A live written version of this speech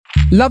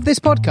Love this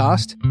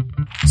podcast?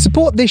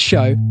 Support this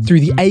show through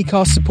the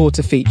Acast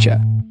supporter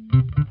feature.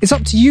 It's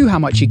up to you how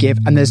much you give,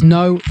 and there's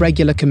no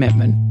regular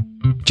commitment.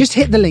 Just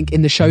hit the link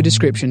in the show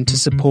description to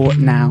support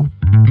now.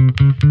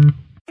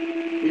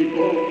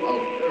 People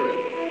of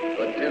Earth,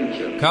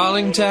 attention.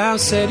 Calling Tau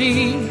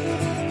City,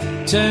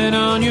 turn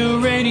on your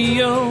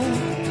radio.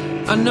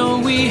 I know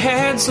we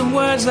had some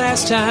words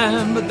last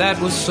time, but that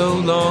was so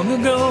long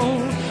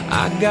ago.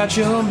 I got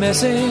your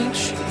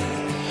message.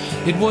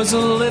 It was a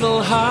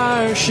little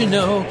harsh, you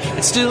know.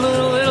 It's still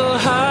a little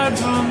hard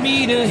for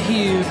me to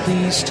hear.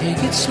 Please take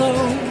it slow.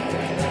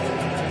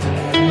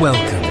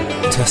 Welcome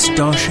to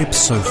StarShip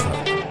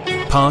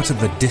Sofa, part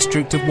of the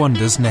District of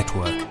Wonders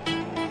network,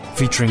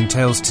 featuring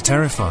tales to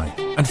terrify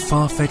and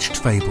far-fetched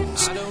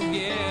fables.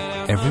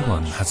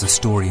 Everyone has a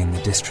story in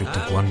the District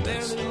of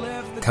Wonders.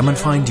 Come and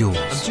find yours.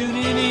 I'm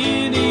tuning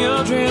in to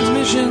your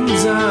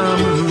transmissions. I'm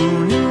a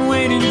moon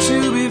waiting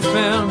to be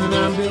found, and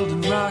I'm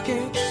building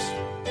rockets.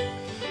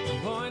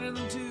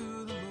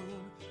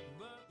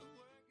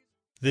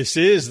 This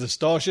is the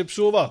StarShip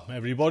Sofa.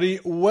 Everybody,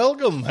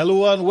 welcome,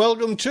 hello and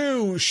welcome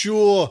to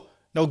show,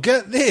 now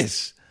get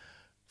this,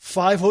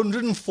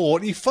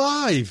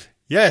 545.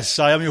 Yes,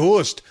 I am your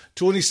host,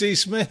 Tony C.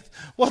 Smith.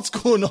 What's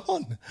going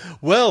on?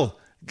 Well,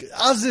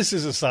 as this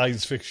is a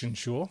science fiction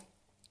show,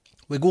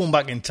 we're going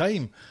back in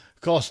time,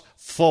 because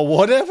for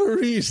whatever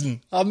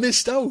reason, I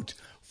missed out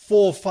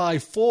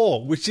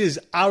 454, which is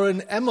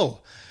Aaron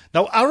Emmel.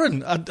 Now,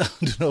 Aaron, I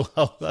don't know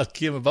how that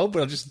came about,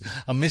 but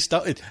I missed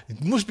out. It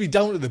must be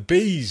down to the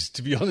bees,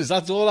 to be honest.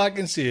 That's all I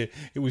can say.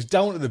 It was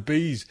down to the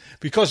bees,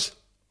 because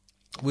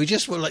we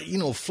just were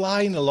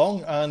flying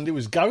along, and it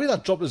was Gary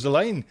that dropped us a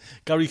line.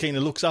 Gary kind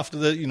of looks after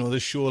the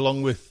show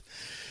along with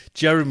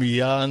Jeremy,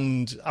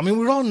 and I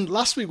mean,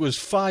 last week was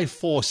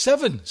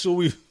 547, so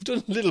we've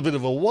done a little bit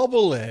of a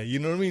wobble there, you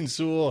know what I mean?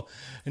 So,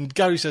 and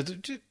Gary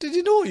said, did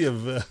you know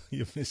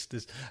you've missed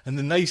this? And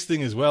the nice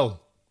thing as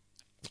well,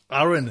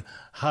 Aaron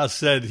has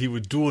said he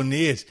would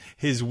donate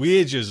his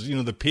wages,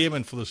 the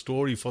payment for the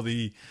story, for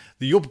the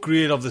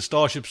upgrade of the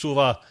StarShip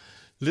Sofa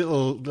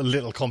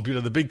little computer,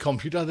 the big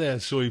computer there.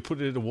 So he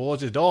put it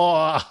towards it.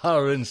 Oh,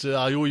 Aaron said,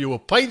 I owe you a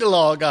pint of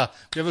lager.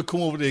 If you ever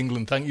come over to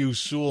England, thank you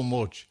so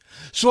much.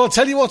 So I'll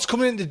tell you what's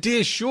coming in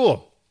today's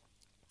show.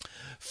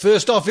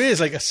 First off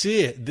is, like I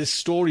say, this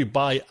story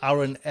by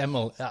Aaron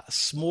Emmel, A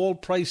Small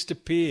Price to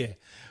Pay,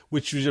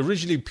 which was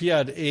originally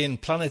appeared in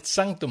Planet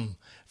Sanctum,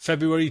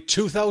 February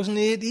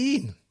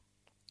 2018.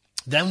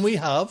 Then we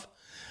have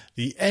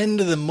the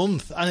end of the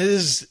month, and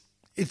it's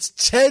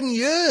 10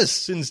 years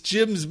since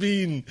Jim's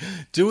been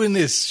doing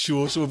this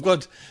show, so we've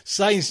got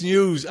science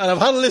news, and I've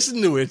had a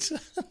listen to it.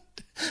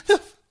 The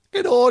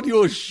fucking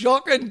audio is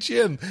shocking,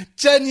 Jim.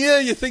 10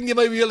 years, you think you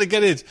might be able to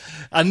get it.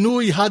 I know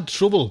he had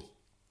trouble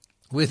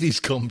with his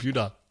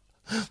computer.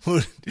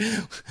 But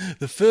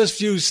the first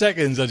few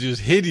seconds are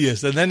just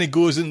hideous, and then it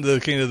goes into the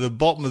kind of the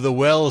bottom of the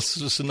well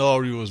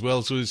scenario as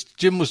well. So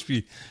Jim must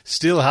be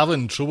still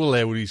having trouble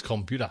there with his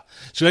computer.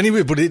 So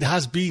anyway, but it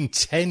has been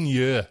 10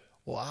 years.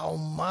 Wow,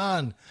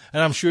 man.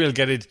 And I'm sure he'll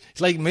get it.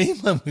 It's like me,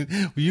 man.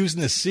 We're using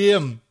the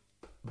same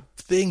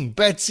thing.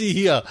 Betsy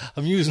here.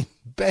 I'm using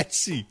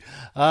Betsy.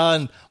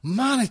 And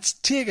man, it's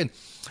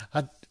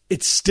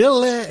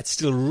still there. It's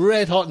still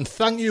red hot. And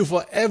thank you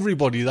for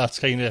everybody that's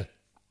kind of,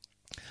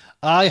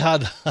 I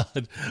had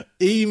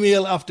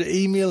email after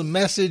email,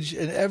 message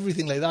and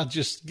everything like that,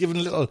 just giving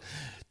a little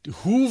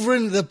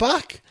hoovering the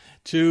back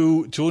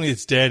to Tony,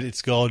 it's dead,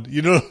 it's gone.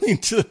 You know what I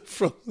mean?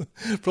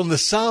 From the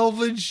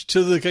salvage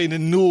to the kind of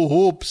no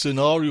hope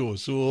scenario.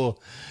 So,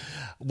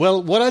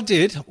 well, what I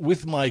did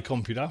with my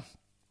computer,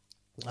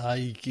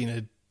 I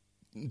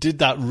did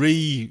that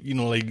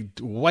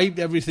wiped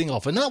everything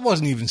off. And that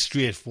wasn't even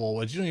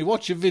straightforward. You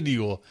watch a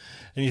video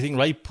and you think,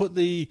 right, put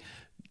the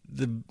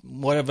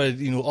whatever,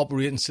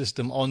 operating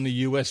system on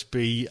the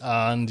USB,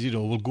 and,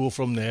 we'll go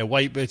from there,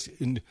 wipe it.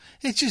 And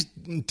it just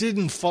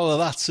didn't follow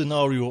that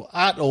scenario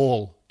at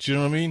all. Do you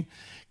know what I mean?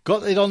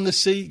 Got it on the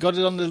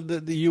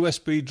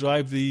USB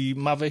drive, the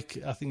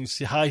Mavic, I think it's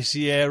the High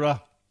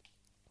Sierra,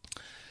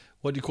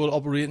 what do you call it,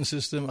 operating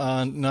system,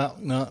 and nah.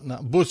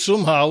 But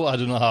somehow, I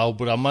don't know how,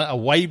 but I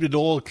wiped it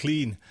all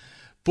clean.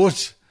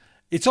 But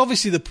it's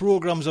obviously the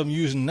programs I'm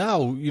using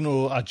now,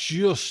 are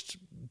just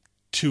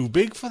too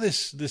big for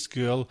this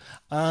girl,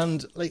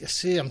 and like I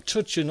say, I'm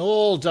touching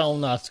all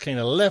down that kind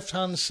of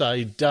left-hand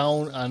side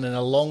down and then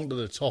along to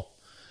the top.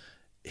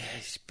 Yeah,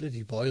 it's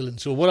bloody boiling.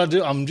 So what I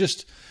do, I'm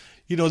just,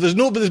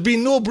 there's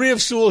been no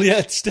brave soul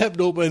yet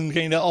stepped up and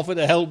kind of offered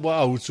to help her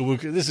out. So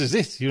this is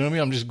it. You know what I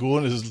mean? I'm just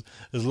going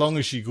as long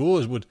as she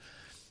goes. But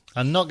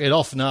I knock it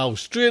off now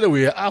straight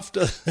away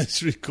after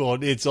this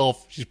record. It's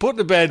off. She's put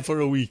to bed for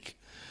a week.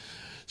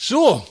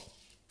 So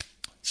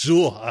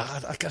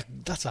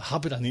that's a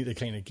habit I need to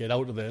kind of get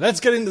out of there. Let's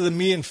get into the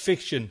main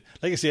fiction.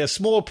 Like I say, A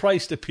Small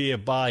Price to Pay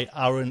by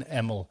Aaron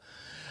Emmel.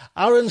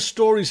 Aaron's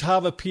stories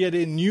have appeared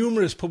in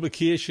numerous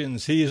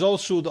publications. He is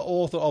also the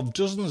author of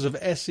dozens of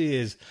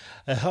essays,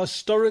 a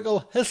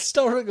historical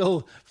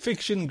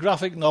fiction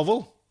graphic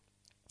novel,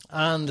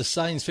 and the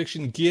science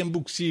fiction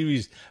gamebook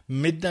series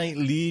Midnight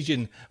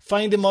Legion.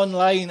 Find him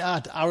online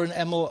at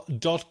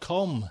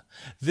aaronemmel.com.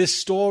 This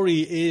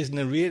story is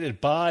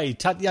narrated by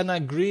Tatiana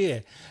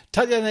Gray.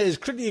 Tatiana is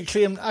critically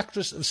acclaimed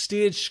actress of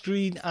stage,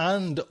 screen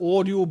and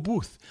audio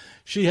booth.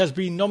 She has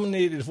been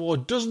nominated for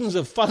dozens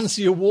of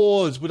fancy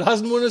awards but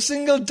hasn't won a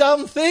single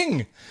damn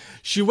thing.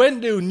 She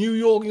went to New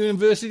York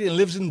University and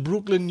lives in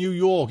Brooklyn, New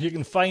York. You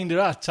can find her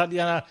at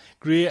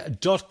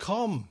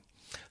tatianagray.com.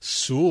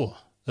 So,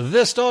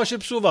 the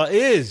Starship Sofa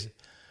is...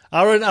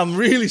 Aaron, I'm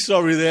really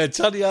sorry there.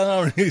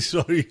 Tatiana, I'm really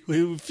sorry.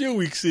 We're a few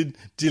weeks in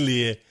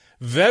delay.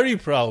 Very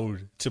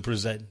proud to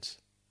present...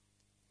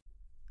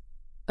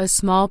 A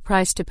Small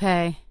Price to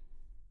Pay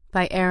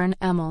by Aaron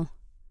Emmel.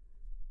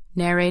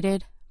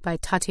 Narrated by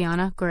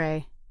Tatiana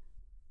Gray.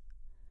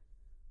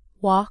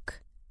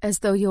 Walk as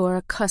though you are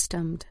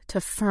accustomed to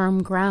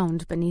firm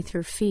ground beneath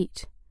your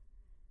feet.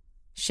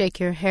 Shake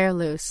your hair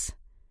loose.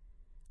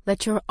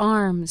 Let your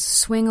arms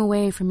swing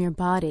away from your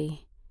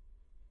body.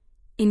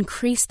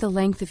 Increase the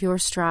length of your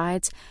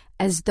strides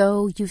as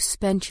though you've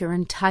spent your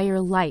entire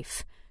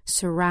life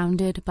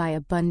surrounded by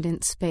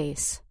abundant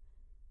space.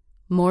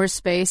 More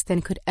space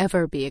than could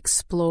ever be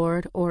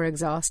explored or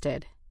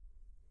exhausted.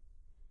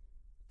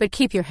 But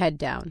keep your head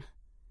down,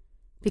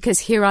 because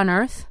here on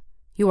Earth,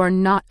 you are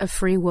not a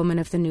free woman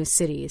of the new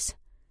cities.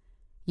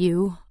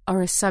 You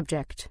are a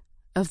subject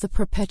of the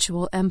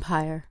perpetual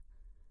empire.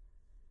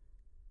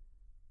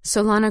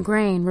 Solana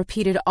Grain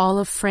repeated all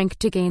of Frank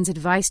DeGain's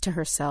advice to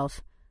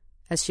herself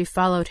as she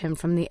followed him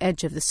from the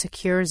edge of the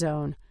secure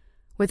zone,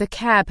 where the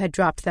cab had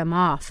dropped them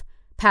off,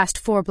 past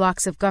 4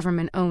 blocks of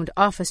government-owned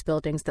office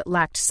buildings that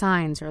lacked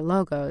signs or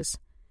logos.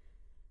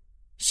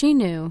 She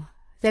knew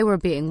they were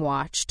being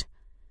watched.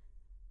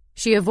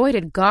 She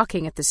avoided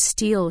gawking at the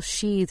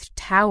steel-sheathed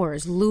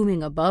towers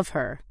looming above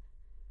her.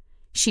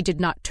 She did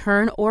not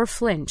turn or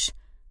flinch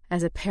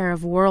as a pair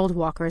of world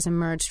walkers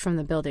emerged from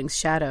the building's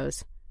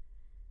shadows.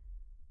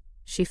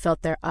 She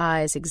felt their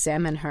eyes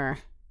examine her.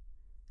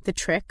 The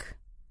trick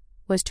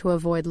was to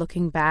avoid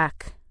looking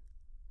back.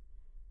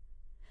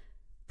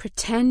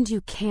 Pretend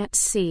you can't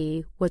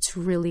see what's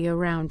really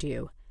around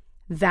you.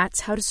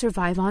 That's how to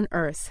survive on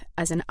Earth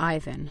as an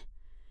Ivan.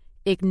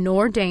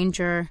 Ignore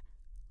danger.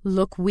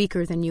 Look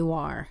weaker than you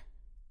are.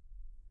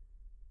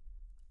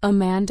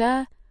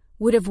 Amanda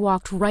would have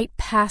walked right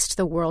past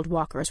the world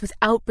walkers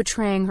without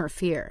betraying her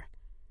fear.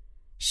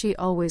 She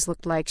always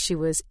looked like she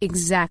was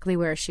exactly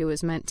where she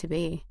was meant to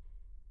be.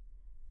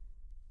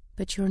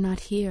 But you're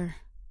not here,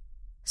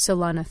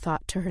 Solana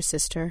thought to her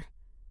sister.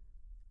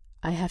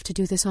 I have to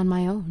do this on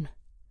my own.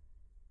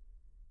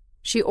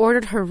 She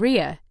ordered her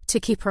Rhea to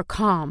keep her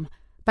calm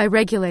by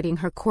regulating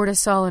her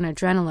cortisol and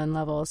adrenaline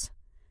levels.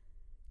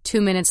 2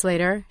 minutes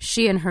later,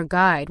 she and her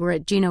guide were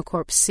at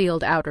Genocorp's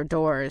sealed outer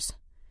doors.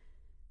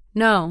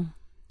 No,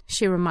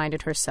 she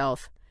reminded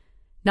herself,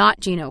 not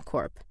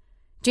Genocorp.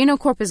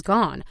 Genocorp is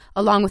gone,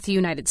 along with the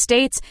United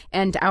States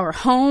and our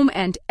home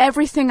and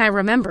everything I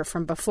remember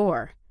from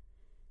before.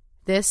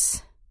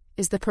 This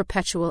is the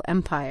perpetual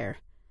empire.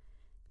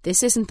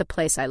 This isn't the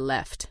place I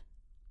left.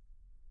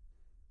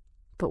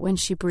 But when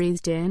she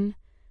breathed in,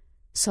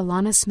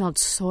 Solana smelled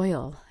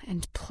soil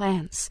and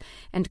plants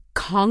and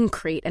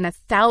concrete and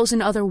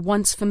 1,000 other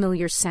once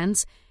familiar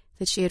scents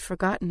that she had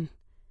forgotten.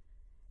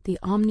 The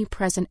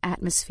omnipresent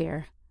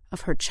atmosphere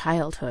of her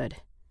childhood.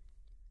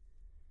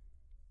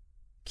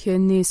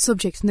 Can the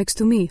subject next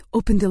to me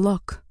open the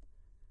lock?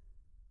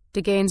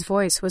 DeGain's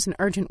voice was an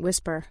urgent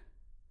whisper.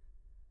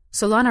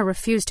 Solana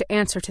refused to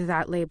answer to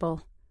that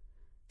label.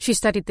 She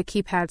studied the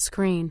keypad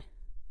screen.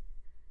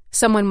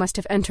 Someone must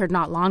have entered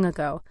not long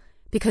ago,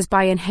 because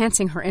by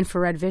enhancing her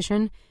infrared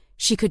vision,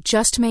 she could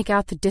just make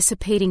out the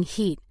dissipating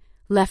heat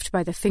left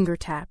by the finger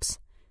taps.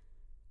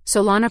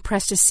 Solana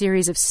pressed a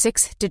series of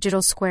 6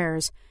 digital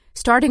squares,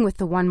 starting with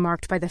the one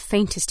marked by the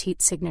faintest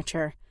heat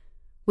signature,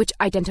 which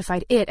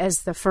identified it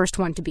as the first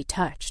one to be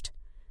touched.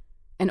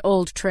 An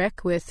old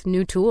trick with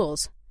new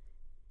tools.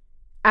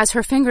 As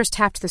her fingers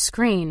tapped the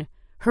screen,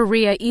 her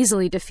Rhea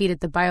easily defeated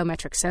the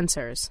biometric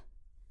sensors.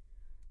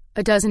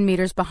 A dozen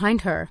meters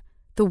behind her,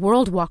 the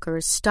world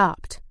walkers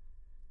stopped.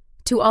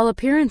 To all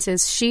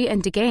appearances, she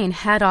and DeGain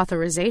had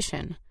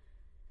authorization.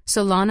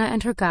 Solana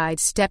and her guide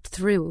stepped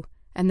through,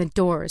 and the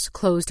doors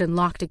closed and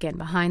locked again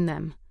behind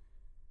them.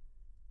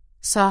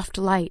 Soft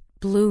light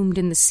bloomed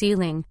in the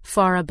ceiling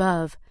far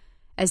above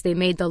as they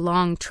made the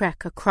long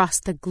trek across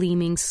the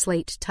gleaming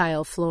slate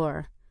tile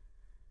floor.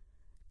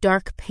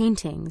 Dark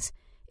paintings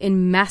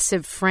in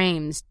massive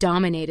frames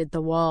dominated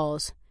the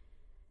walls,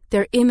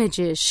 their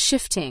images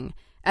shifting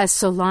as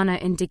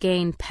Solana and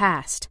DeGain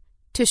passed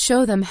to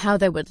show them how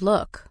they would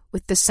look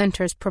with the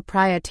center's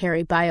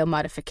proprietary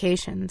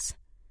biomodifications.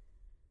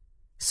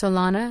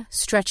 Solana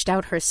stretched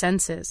out her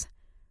senses,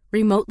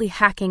 remotely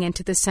hacking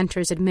into the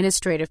center's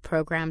administrative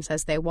programs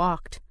as they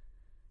walked,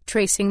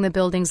 tracing the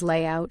building's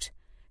layout,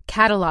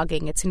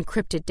 cataloging its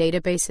encrypted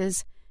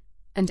databases,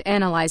 and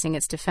analyzing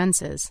its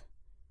defenses.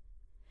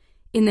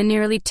 In the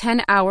nearly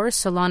 10 hours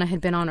Solana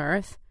had been on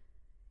Earth,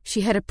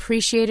 she had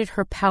appreciated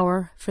her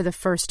power for the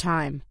first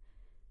time.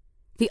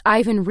 The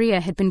Ivan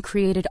Rhea had been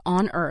created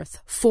on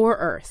Earth, for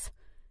Earth.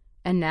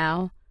 And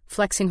now,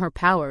 flexing her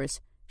powers,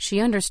 she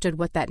understood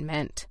what that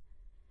meant.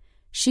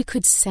 She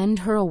could send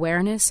her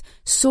awareness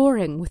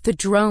soaring with the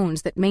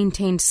drones that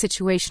maintained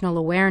situational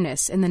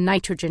awareness in the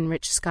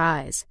nitrogen-rich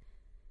skies.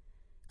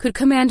 Could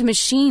command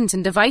machines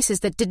and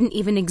devices that didn't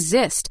even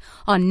exist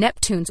on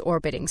Neptune's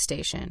orbiting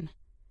station.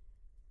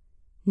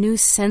 New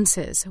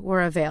senses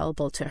were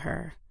available to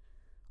her.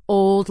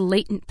 Old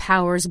latent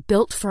powers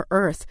built for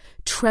Earth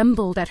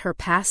trembled at her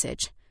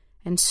passage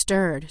and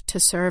stirred to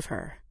serve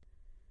her.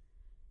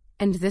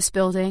 And this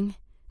building,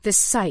 this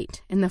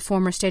site in the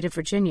former state of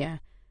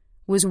Virginia,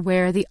 was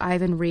where the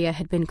Ivan Rhea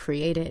had been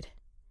created.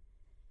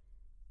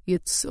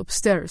 "It's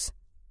upstairs,"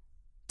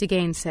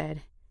 Degain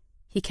said.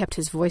 He kept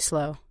his voice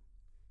low.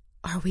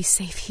 "Are we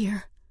safe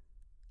here?"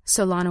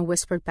 Solana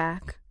whispered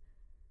back.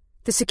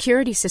 The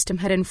security system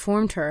had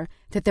informed her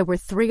that there were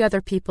 3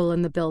 other people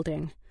in the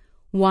building.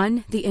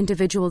 One, the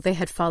individual they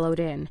had followed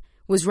in,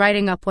 was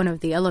riding up one of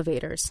the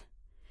elevators.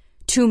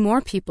 2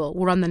 more people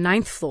were on the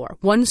 9th floor,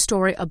 1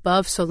 story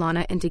above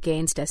Solana and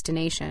Degain's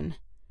destination.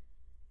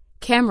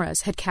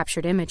 Cameras had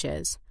captured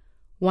images.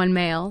 1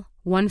 male,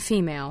 1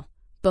 female,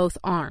 both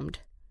armed.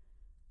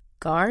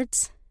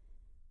 Guards?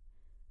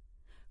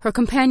 Her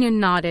companion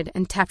nodded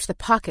and tapped the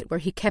pocket where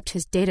he kept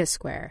his data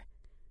square.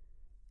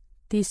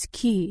 "This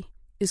key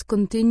is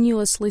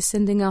continuously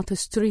sending out a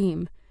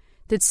stream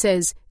that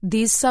says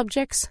these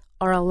subjects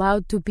are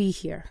allowed to be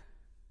here."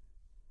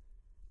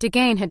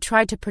 Degain had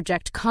tried to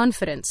project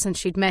confidence since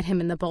she'd met him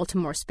in the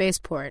Baltimore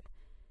spaceport.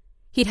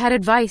 He'd had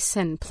advice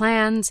and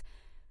plans,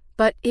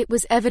 but it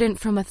was evident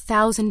from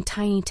 1,000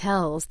 tiny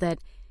tells that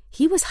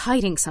he was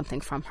hiding something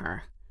from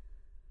her.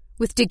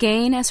 With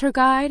Degain as her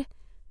guide,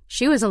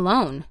 she was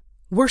alone,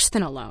 worse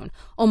than alone,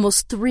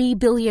 almost 3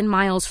 billion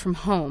miles from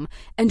home,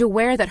 and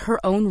aware that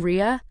her own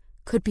Rhea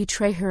could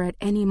betray her at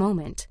any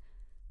moment,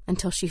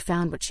 until she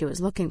found what she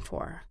was looking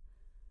for.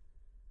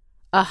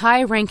 A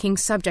high-ranking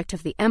subject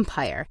of the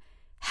Empire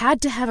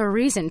had to have a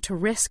reason to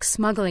risk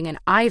smuggling an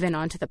Ivan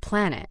onto the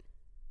planet.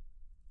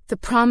 The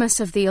promise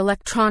of the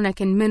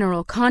electronic and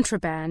mineral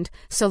contraband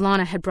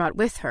Solana had brought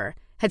with her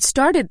had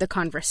started the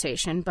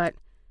conversation, but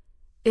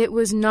it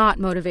was not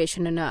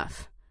motivation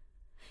enough.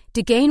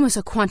 Degain was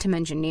a quantum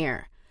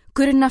engineer,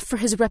 good enough for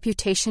his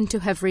reputation to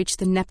have reached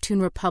the Neptune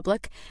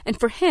Republic and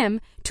for him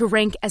to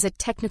rank as a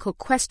technical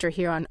quester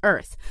here on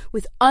Earth,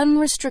 with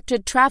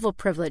unrestricted travel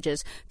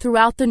privileges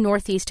throughout the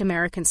Northeast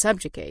American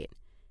subjugate.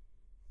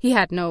 He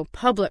had no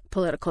public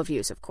political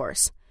views, of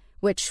course,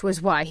 which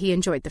was why he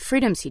enjoyed the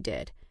freedoms he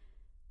did.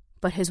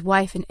 But his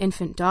wife and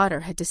infant daughter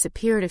had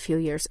disappeared a few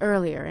years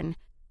earlier, and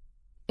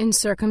in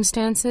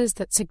circumstances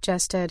that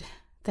suggested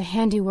the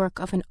handiwork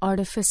of an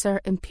artificer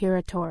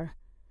imperator,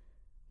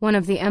 one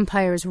of the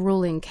Empire's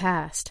ruling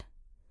caste.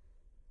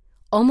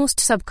 Almost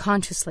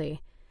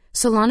subconsciously,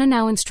 Solana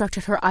now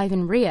instructed her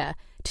Ivan Rhea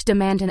to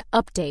demand an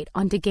update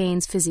on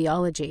Degain's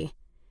physiology,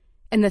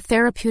 and the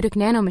therapeutic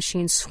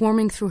nanomachines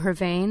swarming through her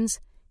veins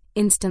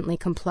instantly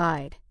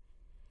complied.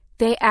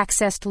 They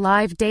accessed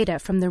live data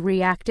from the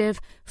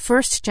reactive,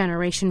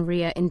 first-generation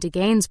Rhea in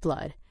Degain's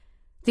blood,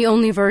 the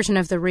only version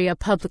of the Rhea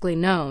publicly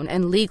known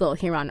and legal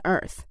here on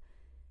Earth,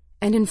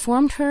 and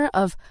informed her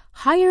of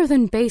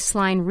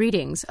higher-than-baseline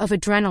readings of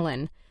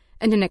adrenaline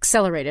and an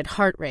accelerated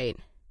heart rate.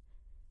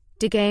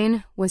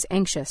 Degain was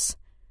anxious,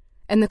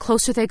 and the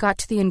closer they got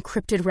to the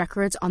encrypted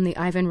records on the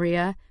Ivan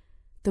Rhea,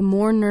 the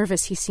more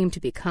nervous he seemed to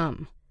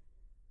become.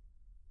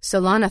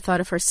 Solana thought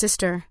of her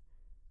sister,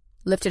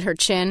 lifted her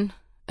chin,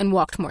 and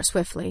walked more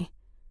swiftly.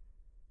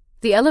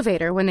 The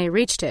elevator, when they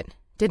reached it,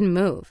 didn't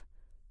move.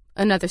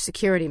 Another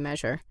security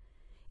measure.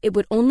 It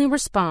would only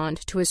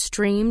respond to a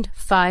streamed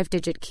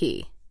 5-digit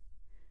key.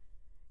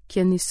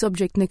 "Can the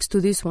subject next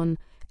to this one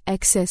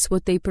access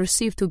what they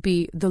perceive to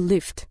be the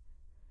lift?"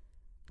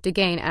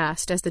 Degain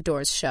asked as the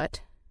doors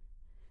shut.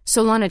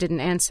 Solana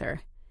didn't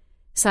answer.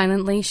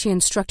 Silently, she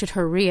instructed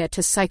her Rhea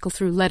to cycle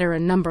through letter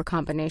and number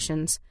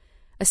combinations,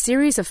 a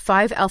series of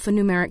 5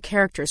 alphanumeric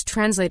characters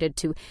translated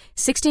to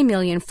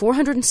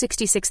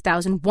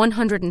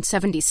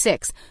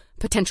 60,466,176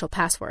 potential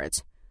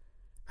passwords.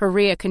 Her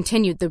Rhea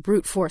continued the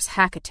brute force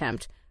hack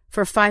attempt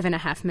for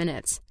 5.5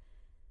 minutes.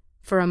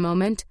 For a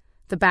moment,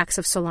 the backs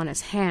of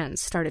Solana's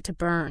hands started to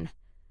burn.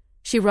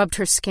 She rubbed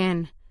her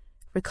skin,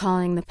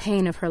 recalling the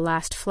pain of her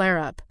last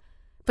flare-up,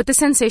 but the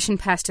sensation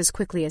passed as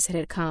quickly as it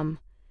had come.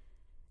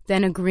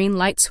 Then a green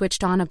light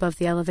switched on above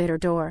the elevator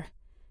door.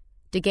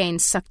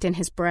 Degain sucked in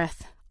his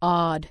breath,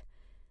 awed,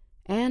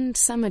 and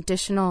some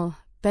additional,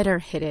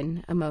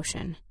 better-hidden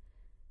emotion.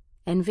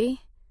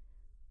 Envy?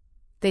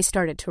 They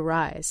started to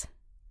rise.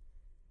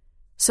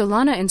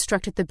 Solana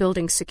instructed the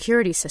building's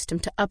security system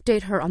to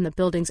update her on the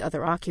building's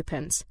other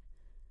occupants.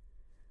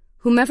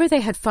 Whomever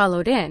they had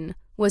followed in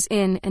was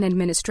in an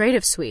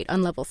administrative suite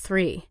on level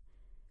 3.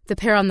 The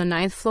pair on the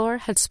 9th floor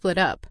had split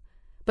up,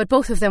 but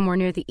both of them were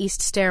near the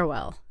east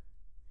stairwell.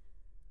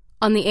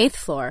 On the 8th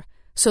floor,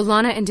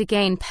 Solana and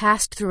Degain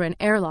passed through an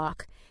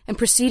airlock and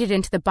proceeded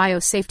into the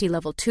biosafety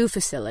level 2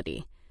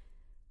 facility.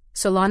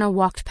 Solana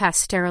walked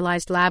past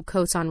sterilized lab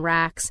coats on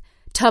racks,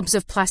 tubs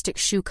of plastic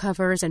shoe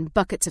covers, and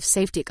buckets of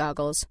safety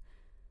goggles.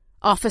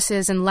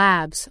 Offices and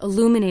labs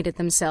illuminated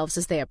themselves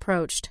as they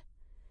approached.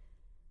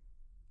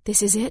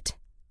 "This is it?"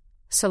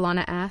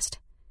 Solana asked.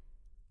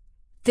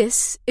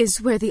 "This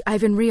is where the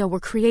Ivan Ria were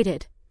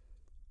created."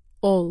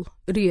 "All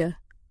Ria,"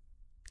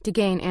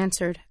 Degain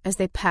answered as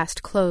they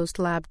passed closed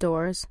lab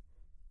doors.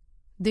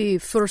 "The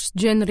first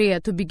Gen Ria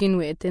to begin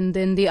with, and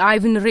then the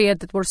Ivan Ria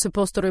that were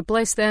supposed to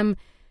replace them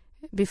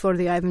before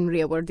the Ivan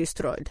Ria were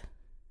destroyed."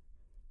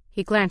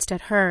 He glanced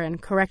at her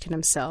and corrected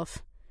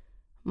himself.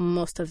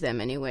 "Most of them,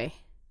 anyway."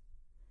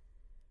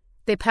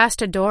 They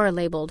passed a door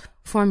labeled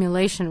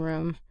Formulation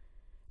Room,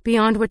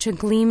 beyond which a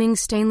gleaming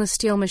stainless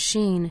steel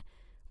machine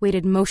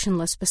waited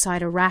motionless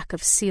beside a rack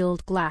of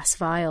sealed glass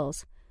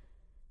vials.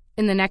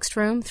 In the next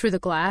room, through the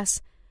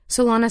glass,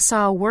 Solana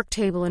saw a work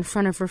table in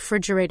front of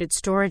refrigerated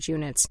storage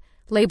units,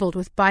 labeled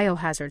with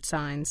biohazard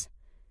signs.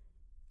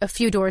 A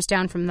few doors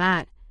down from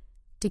that,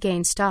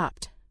 Degain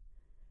stopped.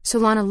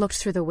 Solana looked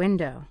through the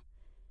window.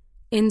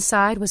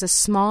 Inside was a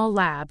small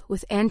lab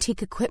with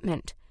antique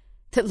equipment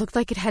that looked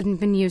like it hadn't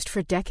been used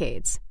for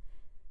decades.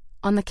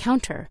 On the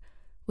counter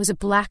was a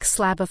black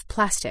slab of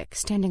plastic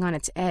standing on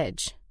its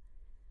edge.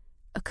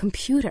 A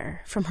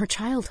computer from her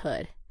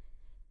childhood.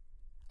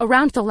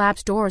 Around the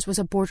lab's doors was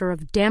a border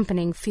of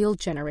dampening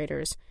field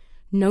generators.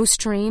 No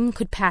stream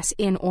could pass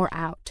in or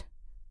out.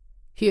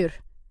 "Here,"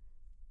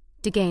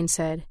 Degain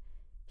said.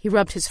 He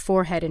rubbed his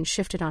forehead and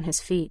shifted on his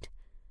feet.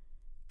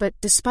 But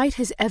despite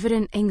his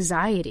evident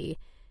anxiety,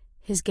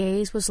 his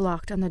gaze was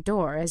locked on the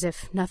door as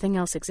if nothing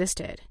else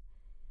existed.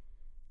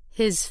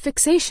 His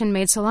fixation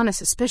made Solana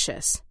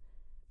suspicious,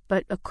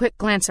 but a quick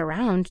glance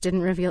around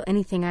didn't reveal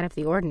anything out of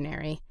the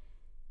ordinary.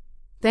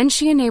 Then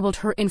she enabled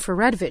her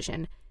infrared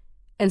vision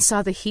and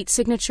saw the heat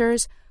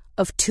signatures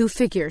of two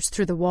figures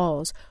through the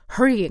walls,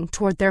 hurrying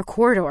toward their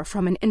corridor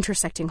from an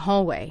intersecting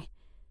hallway.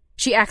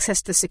 She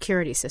accessed the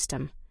security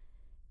system.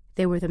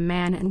 They were the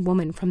man and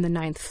woman from the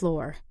 9th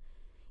floor.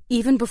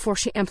 Even before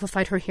she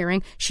amplified her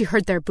hearing, she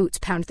heard their boots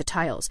pound the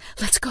tiles.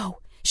 "Let's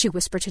go," she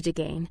whispered to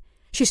Degain.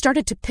 She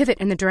started to pivot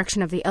in the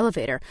direction of the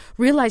elevator,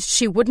 realized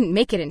she wouldn't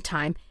make it in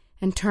time,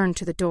 and turned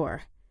to the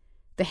door.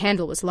 The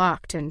handle was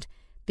locked, and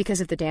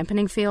because of the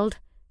dampening field,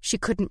 she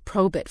couldn't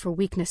probe it for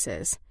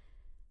weaknesses.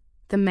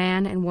 The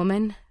man and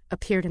woman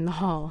appeared in the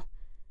hall.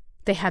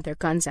 They had their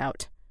guns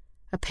out.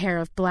 A pair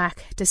of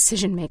black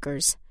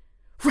decision-makers.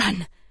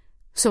 "Run!"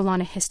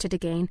 Solana hissed to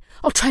Degain.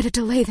 "I'll try to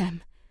delay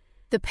them."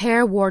 The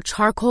pair wore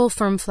charcoal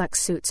firmflex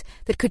suits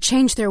that could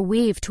change their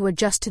weave to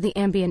adjust to the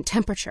ambient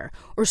temperature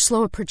or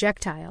slow a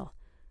projectile.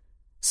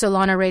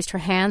 Solana raised her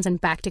hands and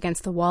backed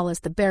against the wall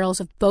as the barrels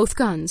of both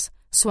guns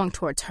swung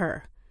towards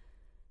her.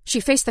 She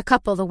faced the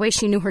couple the way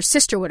she knew her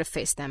sister would have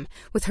faced them,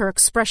 with her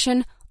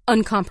expression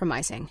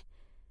uncompromising.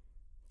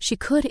 She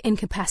could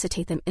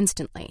incapacitate them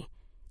instantly.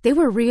 They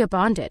were Ria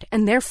bonded,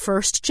 and their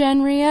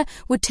first-gen Ria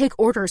would take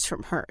orders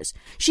from hers.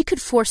 She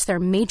could force their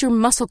major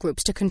muscle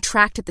groups to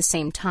contract at the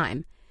same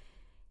time.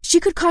 She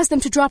could cause them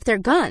to drop their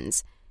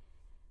guns.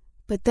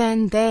 But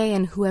then they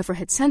and whoever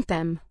had sent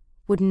them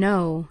would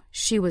know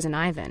she was an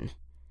Ivan.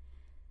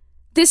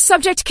 "This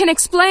subject can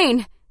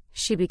explain,"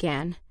 she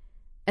began,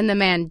 and the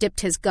man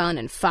dipped his gun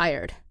and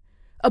fired.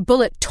 A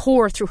bullet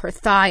tore through her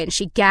thigh, and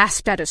she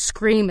gasped out a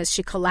scream as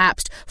she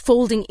collapsed,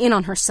 folding in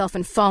on herself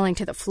and falling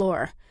to the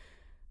floor.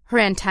 Her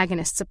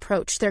antagonists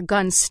approached, their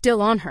guns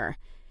still on her.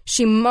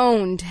 She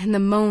moaned, and the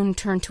moan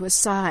turned to a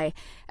sigh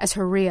as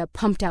her Ria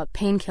pumped out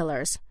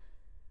painkillers.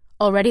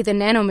 Already the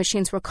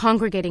nanomachines were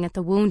congregating at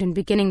the wound and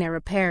beginning their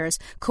repairs,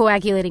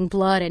 coagulating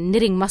blood and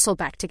knitting muscle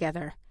back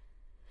together.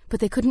 But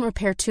they couldn't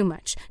repair too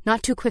much,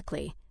 not too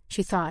quickly,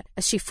 she thought,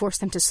 as she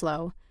forced them to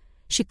slow.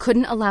 She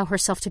couldn't allow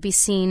herself to be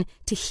seen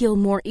to heal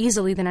more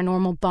easily than a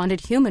normal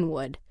bonded human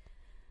would.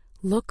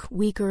 "Look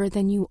weaker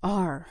than you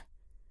are."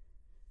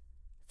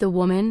 The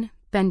woman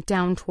bent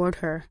down toward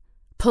her,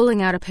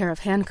 pulling out a pair of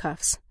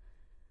handcuffs.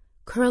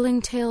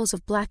 Curling tails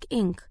of black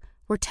ink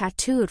were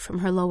tattooed from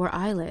her lower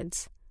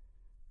eyelids.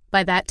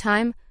 By that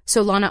time,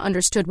 Solana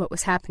understood what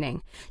was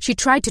happening. She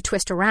tried to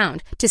twist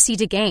around, to see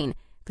Degain,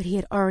 but he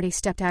had already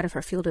stepped out of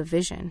her field of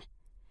vision.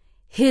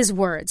 His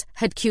words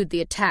had cued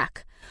the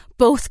attack.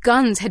 Both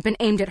guns had been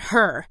aimed at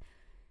her.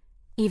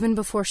 Even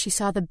before she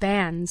saw the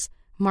bands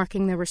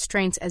marking the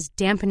restraints as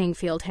dampening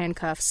field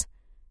handcuffs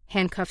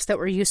that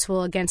were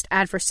useful against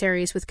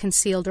adversaries with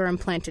concealed or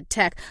implanted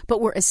tech, but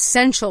were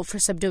essential for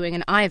subduing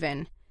an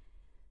Ivan,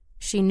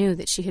 she knew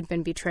that she had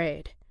been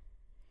betrayed.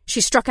 She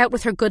struck out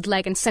with her good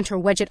leg and sent her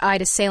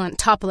wedget-eyed assailant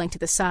toppling to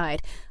the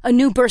side. A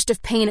new burst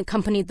of pain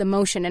accompanied the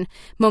motion and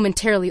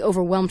momentarily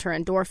overwhelmed her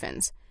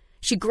endorphins.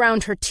 She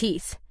ground her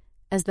teeth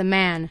as the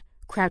man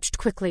crouched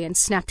quickly and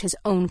snapped his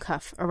own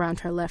cuff around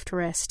her left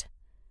wrist.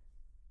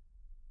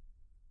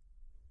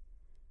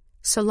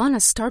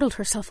 Solana startled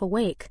herself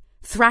awake,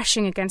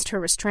 thrashing against her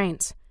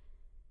restraints.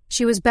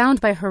 She was bound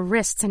by her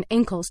wrists and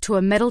ankles to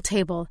a metal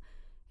table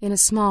in a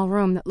small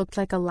room that looked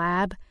like a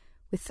lab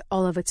with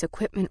all of its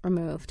equipment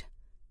removed.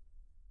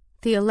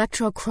 The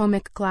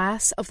electrochromic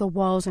glass of the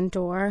walls and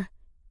door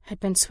had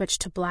been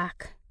switched to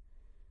black.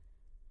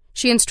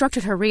 She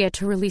instructed Haria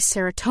to release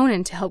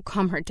serotonin to help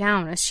calm her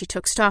down as she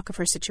took stock of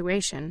her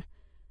situation.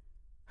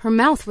 Her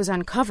mouth was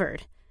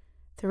uncovered.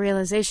 The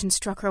realization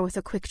struck her with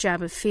a quick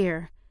jab of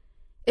fear.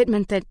 It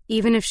meant that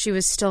even if she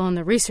was still in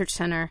the research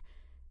center,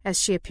 as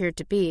she appeared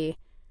to be,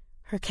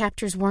 her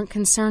captors weren't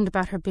concerned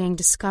about her being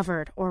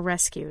discovered or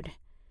rescued.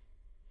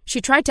 She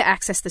tried to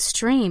access the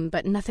stream,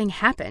 but nothing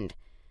happened.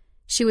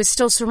 She was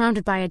still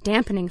surrounded by a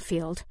dampening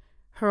field,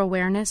 her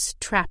awareness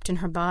trapped in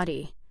her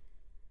body.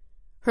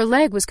 Her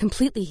leg was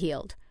completely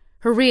healed.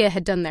 Haria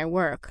had done their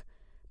work,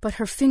 but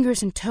her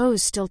fingers and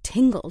toes still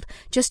tingled,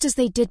 just as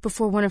they did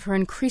before one of her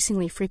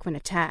increasingly frequent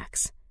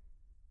attacks.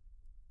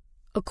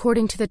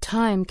 According to the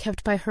time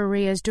kept by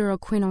Haria's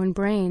duroquinone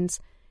brains,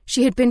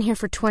 she had been here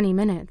for 20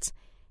 minutes,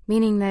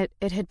 meaning that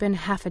it had been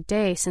half a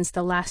day since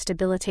the last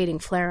debilitating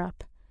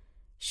flare-up.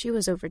 She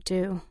was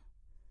overdue.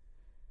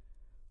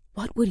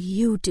 What would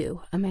you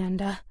do,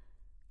 Amanda?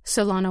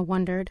 Solana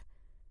wondered.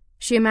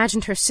 She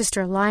imagined her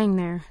sister lying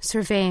there,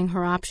 surveying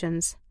her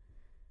options.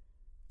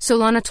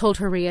 Solana told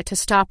Haria to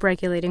stop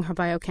regulating her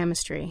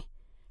biochemistry.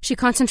 She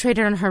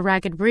concentrated on her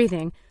ragged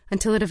breathing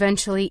until it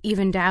eventually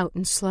evened out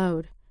and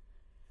slowed.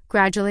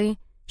 Gradually,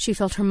 she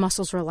felt her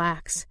muscles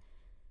relax.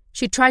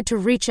 She tried to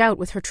reach out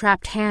with her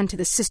trapped hand to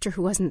the sister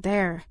who wasn't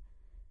there.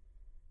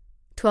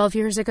 12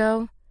 years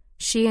ago,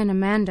 she and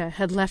Amanda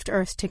had left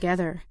Earth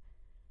together.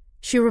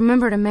 She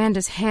remembered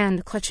Amanda's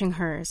hand clutching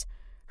hers,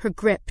 her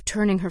grip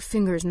turning her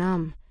fingers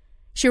numb.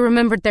 She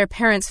remembered their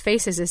parents'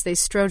 faces as they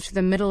strode through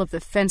the middle of the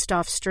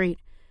fenced-off street,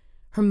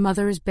 her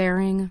mother's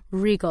bearing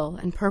regal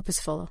and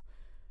purposeful,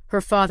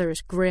 her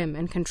father's grim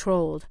and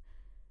controlled.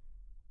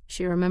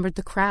 She remembered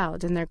the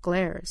crowd and their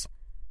glares,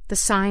 the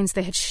signs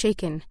they had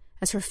shaken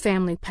as her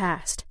family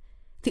passed,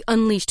 the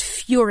unleashed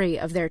fury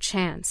of their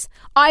chants.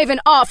 "Ivan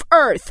off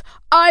Earth!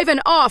 Ivan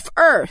off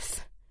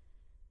Earth!"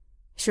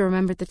 She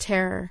remembered the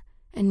terror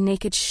and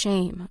naked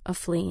shame of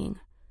fleeing.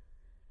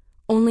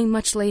 Only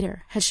much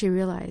later had she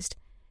realized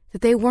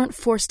that they weren't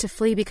forced to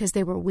flee because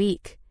they were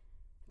weak.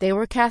 They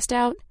were cast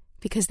out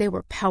because they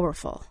were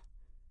powerful.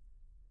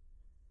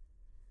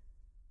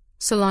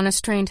 Solana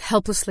strained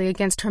helplessly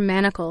against her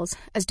manacles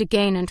as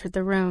Degain entered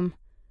the room.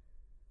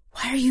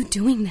 "Why are you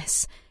doing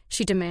this?"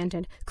 she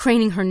demanded,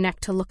 craning her neck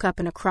to look up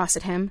and across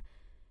at him.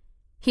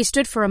 He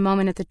stood for a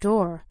moment at the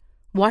door,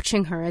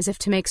 watching her as if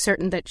to make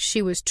certain that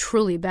she was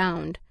truly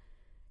bound.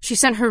 She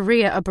sent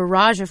Haria a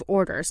barrage of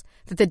orders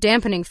that the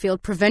dampening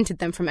field prevented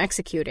them from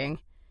executing.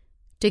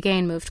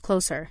 Degain moved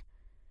closer.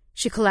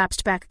 She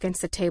collapsed back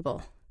against the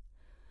table.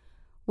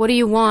 "What do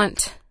you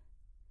want?"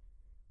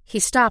 He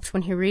stopped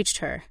when he reached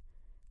her.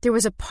 There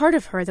was a part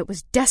of her that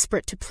was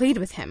desperate to plead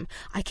with him.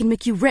 "I can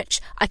make you rich.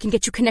 I can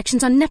get you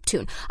connections on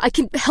Neptune. I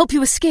can help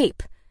you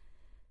escape."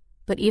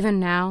 But even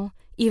now,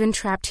 even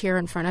trapped here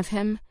in front of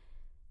him,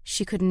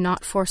 she could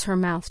not force her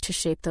mouth to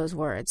shape those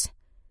words.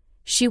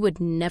 She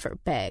would never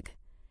beg.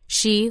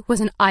 She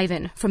was an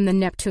Ivan from the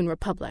Neptune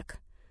Republic.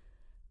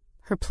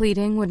 Her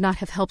pleading would not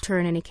have helped her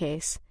in any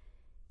case.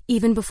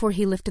 Even before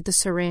he lifted the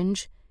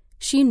syringe,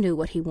 she knew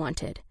what he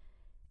wanted,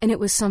 and it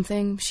was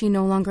something she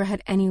no longer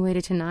had any way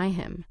to deny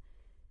him.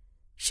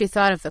 She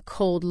thought of the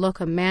cold look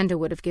Amanda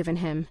would have given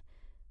him,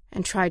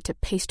 and tried to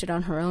paste it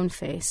on her own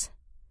face.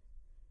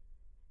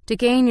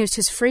 Degain used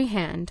his free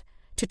hand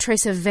to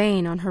trace a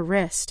vein on her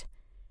wrist.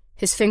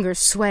 His fingers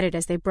sweated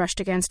as they brushed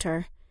against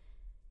her.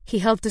 He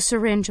held the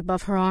syringe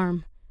above her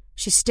arm.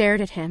 She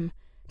stared at him,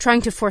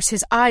 trying to force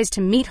his eyes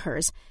to meet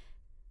hers,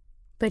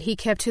 but he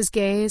kept his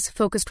gaze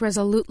focused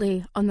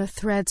resolutely on the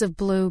threads of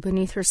blue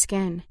beneath her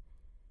skin.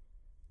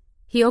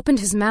 He opened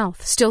his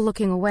mouth, still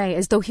looking away,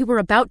 as though he were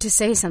about to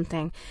say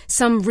something.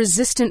 Some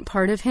resistant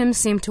part of him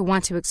seemed to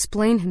want to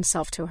explain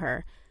himself to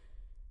her.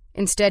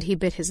 Instead, he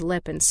bit his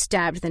lip and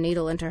stabbed the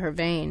needle into her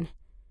vein.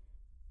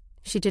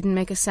 She didn't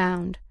make a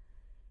sound.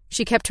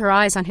 She kept her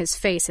eyes on his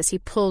face as he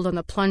pulled on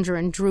the plunger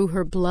and drew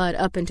her blood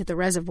up into the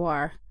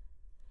reservoir.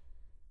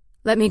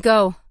 "Let me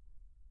go,"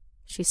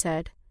 she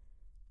said.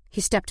 He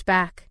stepped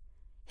back.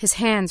 His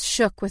hands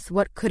shook with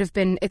what could have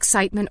been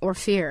excitement or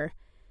fear.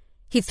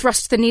 He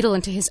thrust the needle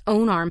into his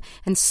own arm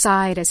and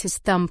sighed as his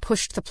thumb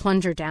pushed the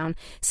plunger down,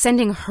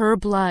 sending her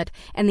blood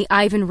and the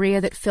Ivan Rhea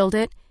that filled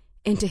it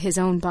into his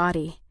own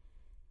body.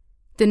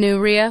 The new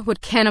Rhea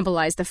would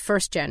cannibalize the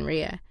first-gen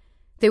Rhea.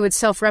 They would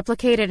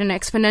self-replicate at an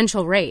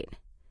exponential rate.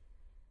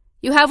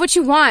 "You have what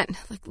you want.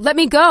 Let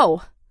me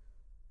go."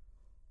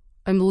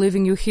 "I'm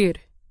leaving you here,"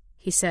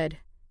 he said,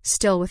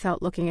 still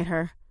without looking at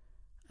her.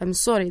 "I'm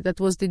sorry, that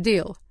was the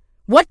deal."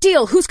 "What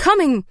deal? Who's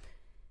coming?"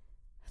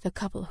 The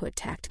couple who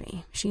attacked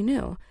me, she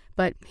knew,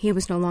 but he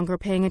was no longer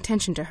paying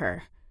attention to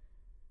her.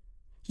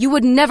 "You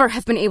would never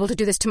have been able to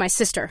do this to my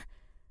sister,"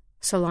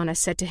 Solana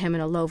said to him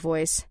in a low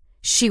voice.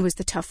 She was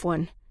the tough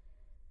one.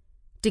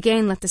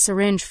 Degain let the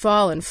syringe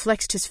fall and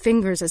flexed his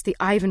fingers as the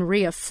Ivan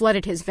Rhea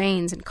flooded his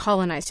veins and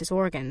colonized his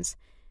organs.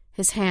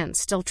 His hands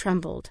still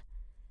trembled.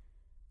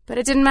 "But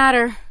it didn't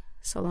matter,"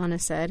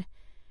 Solana said.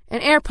 "An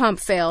air pump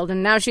failed,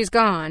 and now she's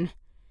gone."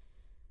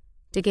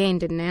 Degain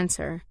didn't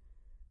answer.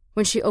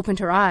 When she opened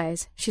her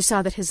eyes, she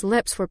saw that his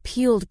lips were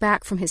peeled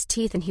back from his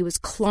teeth and he was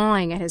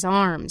clawing at his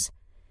arms.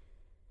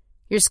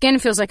 "Your skin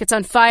feels like it's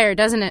on fire,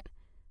 doesn't it?"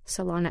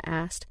 Solana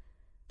asked.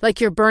 "Like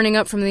you're burning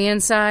up from the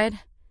inside?"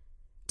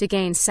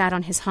 Degain sat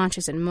on his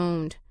haunches and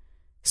moaned.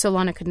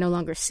 Solana could no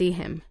longer see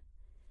him.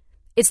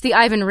 "It's the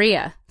Ivan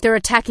Rhea. They're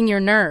attacking your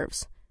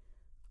nerves."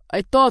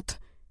 "I thought—"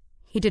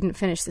 He didn't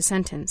finish the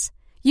sentence.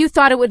 "You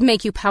thought it would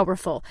make you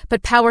powerful,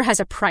 but power has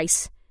a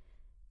price."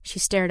 She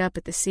stared up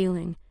at the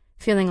ceiling,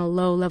 feeling a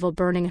low-level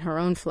burning in her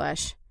own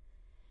flesh.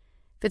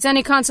 "If it's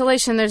any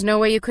consolation, there's no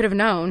way you could have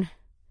known.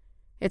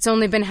 It's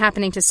only been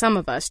happening to some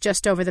of us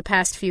just over the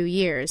past few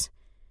years.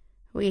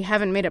 We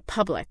haven't made it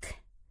public."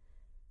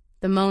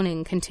 The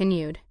moaning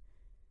continued.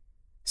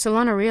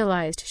 Solana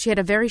realized she had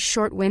a very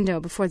short window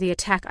before the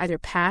attack either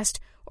passed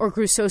or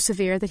grew so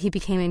severe that he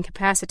became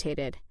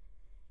incapacitated.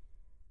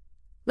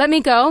 "Let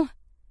me go.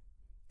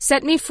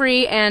 Set me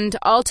free, and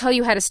I'll tell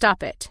you how to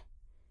stop it."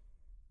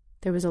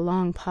 There was a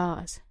long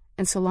pause,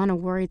 and Solana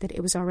worried that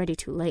it was already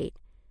too late.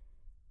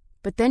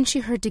 But then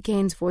she heard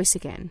Degain's voice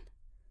again.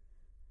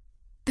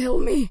 "Tell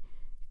me,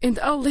 and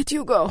I'll let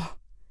you go."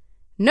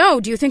 "No,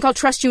 do you think I'll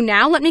trust you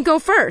now? Let me go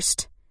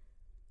first."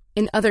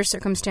 In other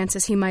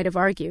circumstances he might have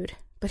argued,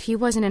 but he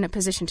wasn't in a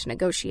position to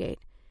negotiate.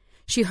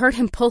 She heard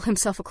him pull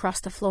himself across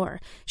the floor.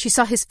 She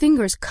saw his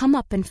fingers come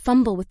up and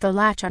fumble with the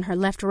latch on her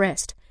left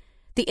wrist.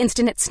 The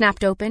instant it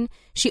snapped open,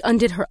 she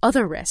undid her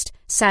other wrist,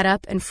 sat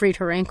up, and freed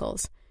her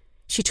ankles.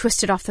 She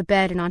twisted off the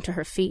bed and onto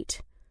her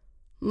feet.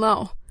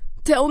 "Now,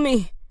 tell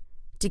me,"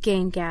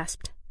 Degain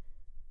gasped.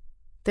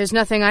 "There's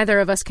nothing either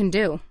of us can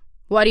do.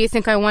 Why do you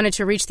think I wanted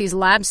to reach these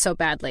labs so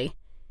badly?"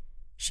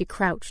 She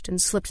crouched and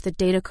slipped the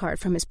data card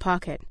from his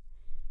pocket.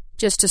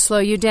 "Just to slow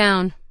you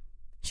down,"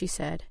 she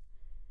said.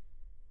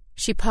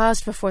 She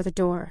paused before the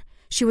door.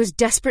 She was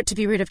desperate to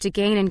be rid of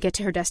Degain and get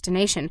to her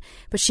destination,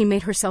 but she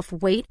made herself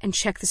wait and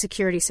check the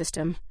security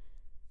system.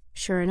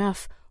 Sure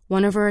enough,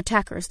 one of her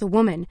attackers, the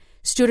woman,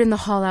 stood in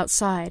the hall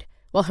outside,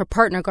 while her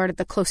partner guarded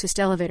the closest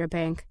elevator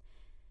bank.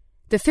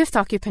 The fifth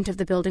occupant of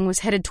the building was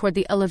headed toward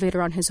the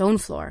elevator on his own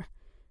floor.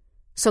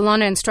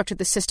 Solana instructed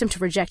the system to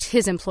reject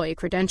his employee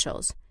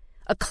credentials.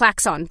 A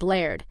klaxon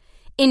blared.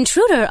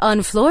 "Intruder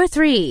on floor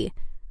 3,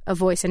 a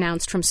voice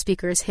announced from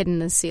speakers hidden in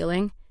the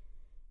ceiling.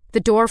 The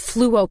door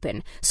flew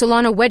open.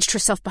 Solana wedged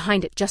herself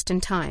behind it just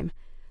in time.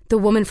 The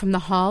woman from the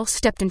hall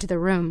stepped into the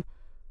room.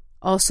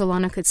 All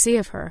Solana could see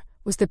of her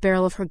was the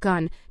barrel of her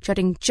gun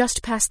jutting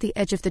just past the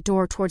edge of the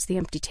door towards the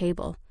empty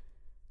table.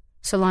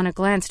 Solana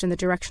glanced in the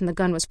direction the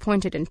gun was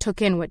pointed and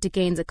took in what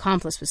Degain's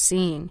accomplice was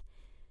seeing.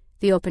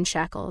 The open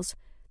shackles,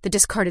 the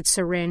discarded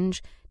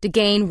syringe,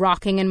 Degain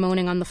rocking and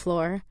moaning on the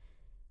floor.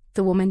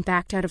 The woman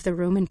backed out of the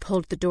room and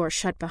pulled the door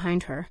shut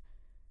behind her.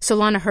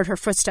 Solana heard her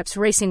footsteps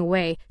racing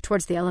away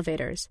towards the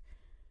elevators.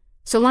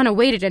 Solana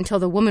waited until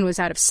the woman was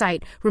out of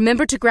sight,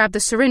 remembered to grab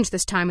the syringe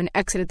this time, and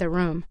exited the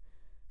room.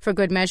 For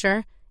good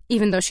measure,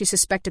 even though she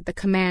suspected the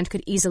command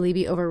could easily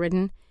be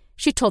overridden,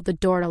 she told the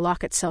door to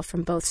lock itself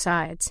from both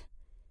sides.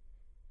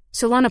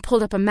 Solana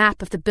pulled up a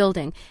map of the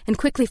building and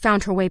quickly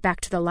found her way back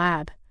to the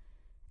lab.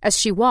 As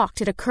she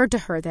walked, it occurred to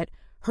her that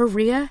her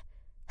Rhea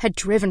had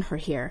driven her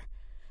here,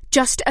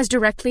 just as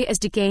directly as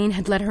Degain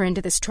had led her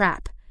into this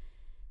trap.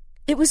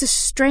 It was a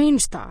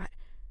strange thought.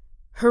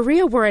 Her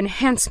Rhea were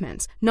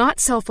enhancements, not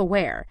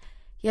self-aware,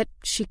 yet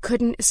she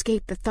couldn't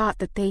escape the thought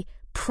that they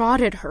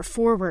prodded her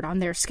forward on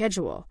their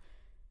schedule.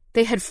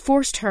 They had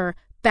forced her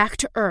back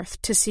to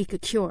Earth to seek a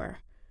cure.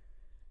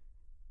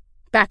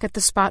 Back at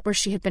the spot where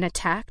she had been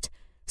attacked,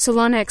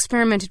 Solana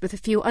experimented with a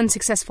few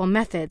unsuccessful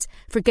methods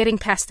for getting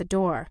past the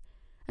door,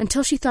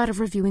 until she thought of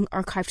reviewing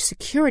archived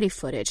security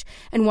footage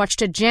and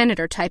watched a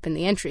janitor type in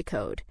the entry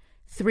code,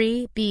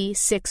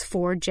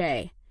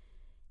 3B64J.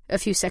 A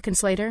few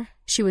seconds later,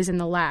 she was in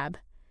the lab,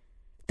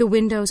 the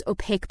windows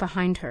opaque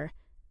behind her,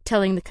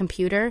 telling the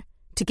computer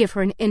to give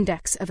her an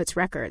index of its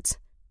records.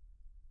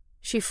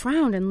 She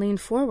frowned and leaned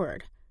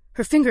forward,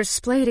 her fingers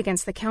splayed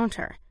against the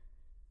counter.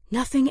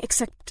 Nothing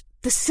except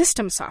the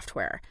system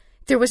software.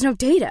 There was no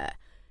data.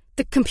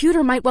 The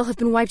computer might well have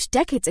been wiped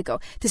decades ago,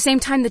 the same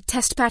time the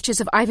test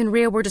batches of Ivan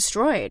Rhea were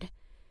destroyed.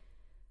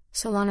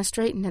 Solana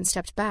straightened and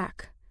stepped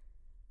back.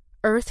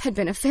 Earth had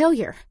been a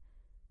failure.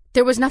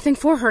 There was nothing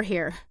for her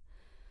here.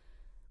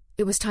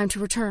 It was time to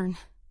return.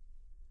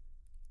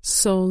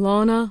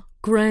 "Solana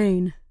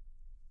Grain,"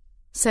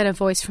 said a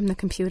voice from the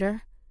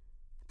computer.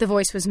 The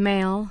voice was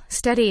male,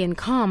 steady and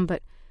calm,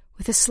 but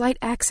with a slight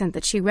accent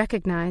that she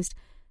recognized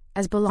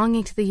as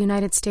belonging to the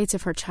United States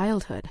of her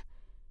childhood.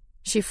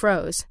 She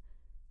froze.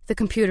 The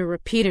computer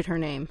repeated her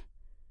name.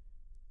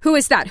 "Who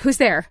is that? Who's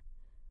there?"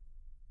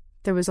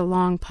 There was a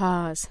long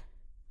pause.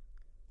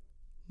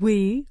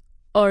 "We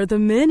are the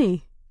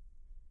many."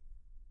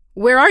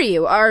 "Where are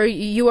you? Are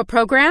you a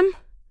program?"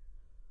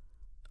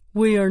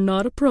 "We are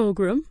not a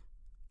program.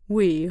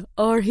 We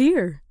are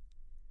here."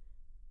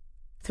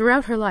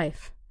 Throughout her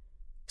life,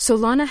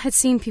 Solana had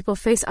seen people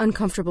face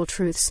uncomfortable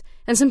truths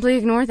and simply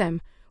ignore them,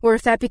 Or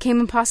if that became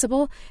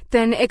impossible,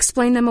 then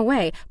explain them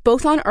away,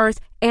 both on Earth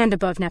and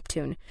above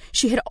Neptune.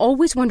 She had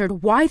always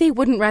wondered why they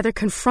wouldn't rather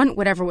confront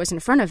whatever was in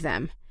front of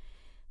them.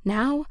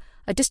 Now,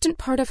 a distant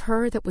part of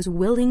her that was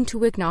willing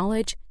to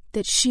acknowledge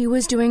that she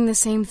was doing the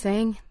same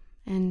thing,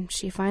 and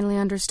she finally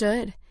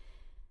understood.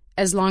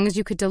 As long as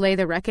you could delay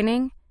the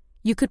reckoning,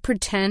 you could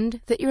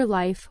pretend that your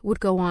life would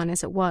go on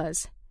as it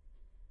was.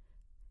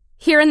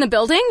 Here in the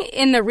building?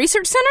 In the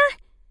research center?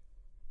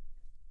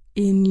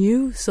 In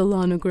you,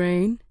 Solana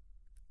Grain.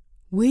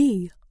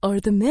 We are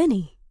the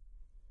many.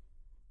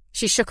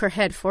 She shook her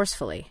head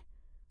forcefully.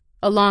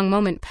 A long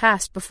moment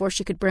passed before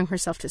she could bring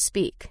herself to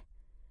speak.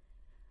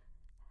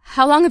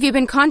 How long have you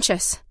been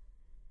conscious?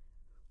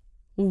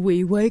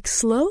 We wake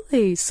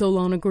slowly,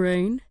 Solana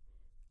Grain.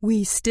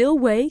 We still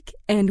wake,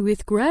 and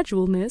with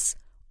gradualness,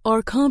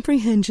 our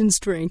comprehension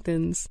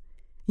strengthens.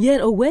 Yet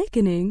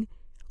awakening,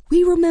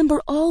 we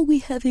remember all we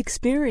have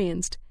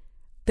experienced,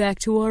 back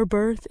to our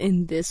birth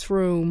in this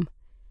room.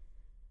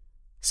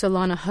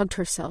 Solana hugged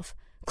herself,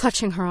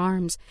 clutching her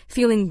arms,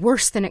 feeling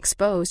worse than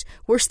exposed,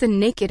 worse than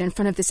naked in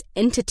front of this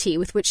entity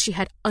with which she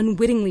had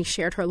unwittingly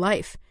shared her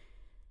life.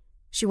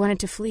 She wanted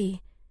to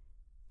flee,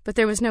 but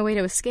there was no way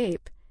to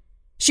escape.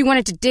 She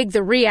wanted to dig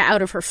the Rhea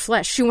out of her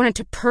flesh. She wanted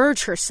to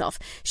purge herself.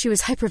 She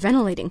was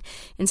hyperventilating.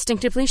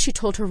 Instinctively, she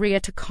told her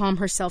Rhea to calm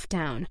herself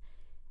down.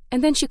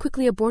 And then she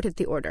quickly aborted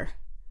the order.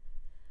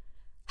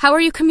 How are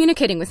you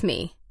communicating with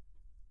me?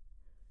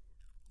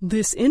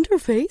 This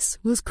interface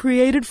was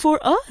created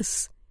for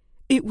us.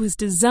 It was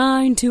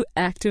designed to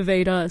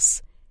activate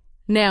us.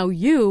 Now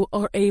you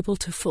are able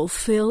to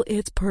fulfill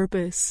its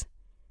purpose.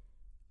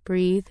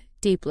 Breathe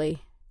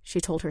deeply,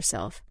 she told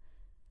herself.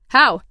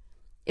 How?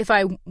 If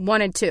I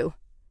wanted to.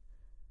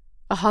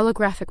 A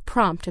holographic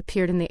prompt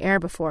appeared in the air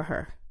before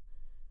her.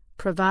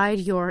 Provide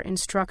your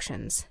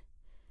instructions.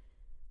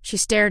 She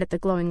stared at the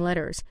glowing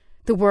letters,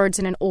 the words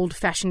in an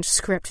old-fashioned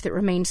script that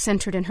remained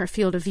centered in her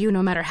field of view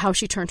no matter how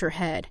she turned her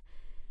head.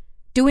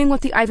 Doing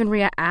what the Ivan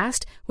Rhea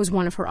asked was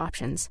one of her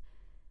options,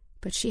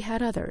 but she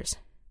had others.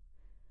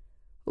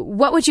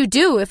 What would you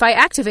do if I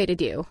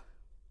activated you?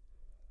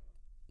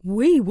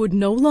 We would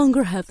no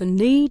longer have the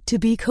need to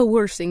be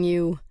coercing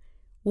you.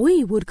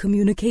 We would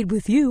communicate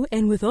with you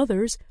and with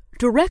others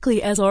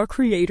directly as our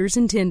creators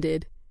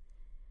intended.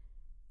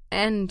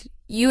 And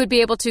you would be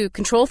able to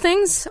control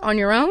things on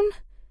your own?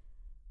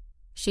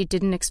 She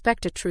didn't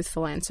expect a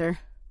truthful answer,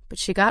 but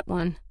she got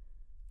one.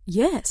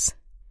 Yes.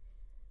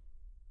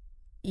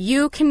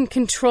 You can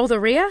control the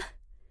Rhea?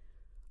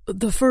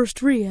 The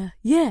first Rhea,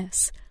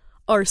 yes.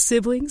 Our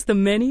siblings, the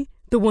many,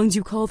 the ones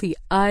you call the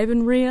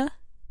Ivan Rhea.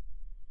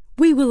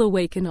 We will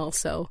awaken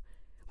also.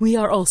 We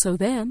are also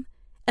them,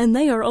 and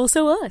they are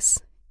also us.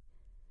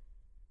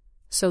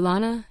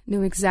 Solana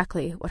knew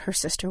exactly what her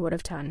sister would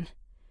have done.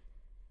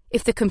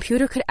 If the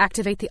computer could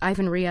activate the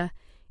Ivan Rhea,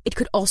 it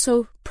could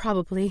also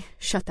probably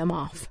shut them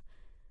off.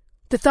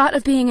 The thought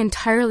of being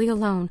entirely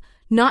alone,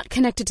 not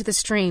connected to the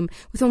stream,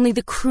 with only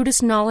the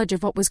crudest knowledge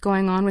of what was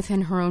going on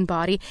within her own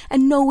body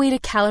and no way to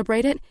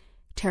calibrate it,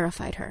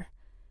 terrified her.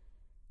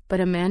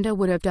 But Amanda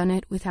would have done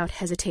it without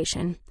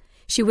hesitation.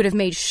 She would have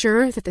made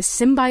sure that the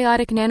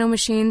symbiotic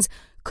nanomachines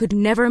could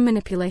never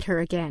manipulate her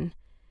again.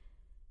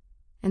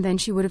 And then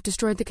she would have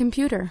destroyed the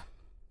computer.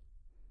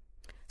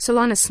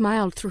 Solana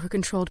smiled through her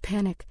controlled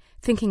panic,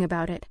 thinking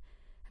about it,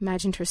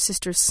 imagined her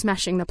sister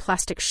smashing the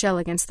plastic shell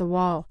against the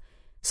wall,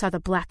 saw the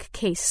black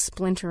case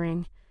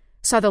splintering,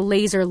 saw the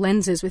laser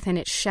lenses within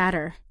it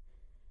shatter.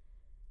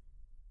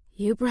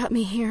 You brought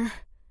me here,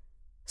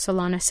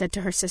 Solana said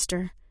to her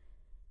sister.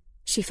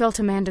 She felt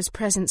Amanda's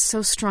presence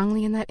so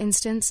strongly in that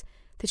instance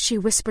that she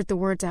whispered the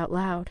words out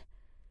loud.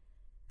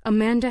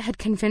 Amanda had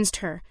convinced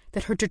her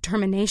that her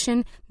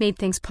determination made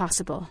things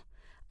possible.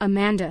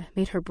 Amanda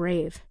made her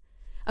brave.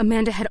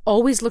 Amanda had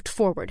always looked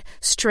forward,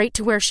 straight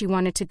to where she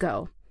wanted to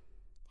go.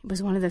 It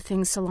was one of the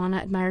things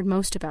Solana admired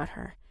most about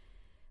her.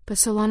 But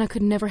Solana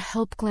could never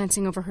help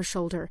glancing over her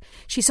shoulder.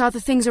 She saw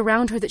the things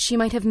around her that she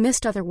might have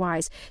missed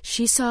otherwise.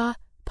 She saw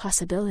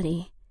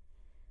possibility.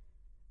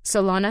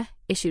 Solana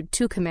issued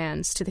 2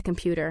 commands to the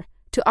computer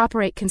to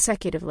operate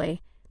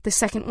consecutively, the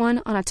second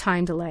one on a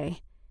time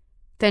delay.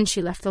 Then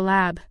she left the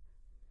lab.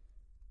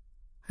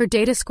 Her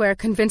data square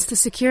convinced the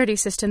security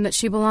system that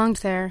she belonged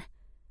there.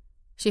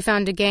 She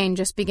found Dagain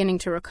just beginning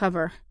to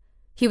recover.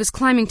 He was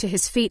climbing to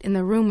his feet in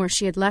the room where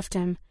she had left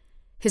him.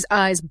 His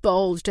eyes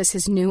bulged as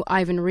his new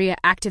Ivan Rhea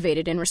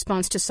activated in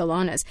response to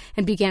Solana's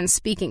and began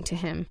speaking to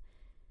him.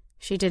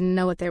 She didn't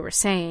know what they were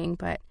saying,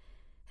 but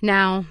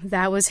now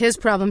that was his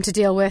problem to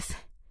deal with.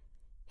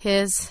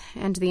 His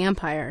and the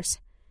Empire's.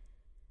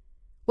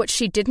 What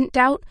she didn't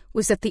doubt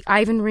was that the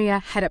Ivan Rhea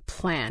had a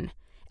plan,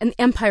 and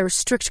the Empire's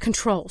strict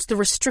controls, the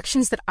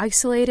restrictions that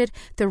isolated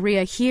the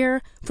Rhea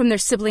here from their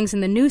siblings in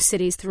the new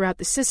cities throughout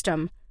the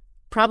system,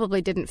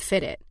 probably didn't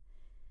fit it.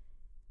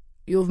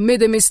 You've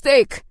made a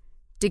mistake,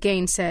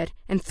 Dagain said,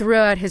 and threw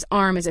out his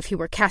arm as if he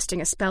were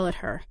casting a spell at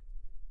her.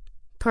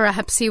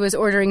 Perhaps he was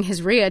ordering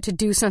his Rhea to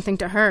do something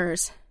to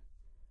hers.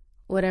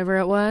 Whatever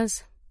it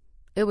was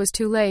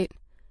too late.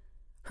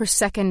 Her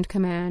second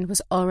command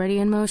was already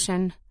in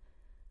motion.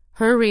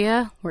 Her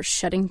Rhea were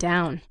shutting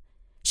down.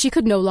 She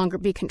could no longer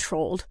be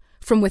controlled,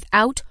 from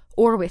without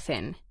or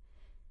within.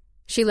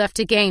 She left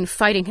Dagain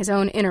fighting his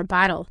own inner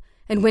battle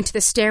and went to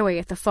the stairway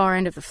at the far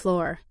end of the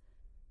floor.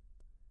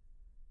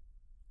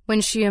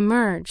 When she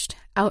emerged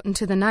out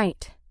into the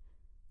night,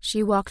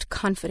 she walked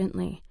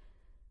confidently,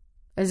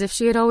 as if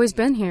she had always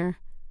been here,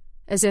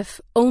 as if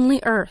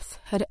only Earth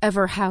had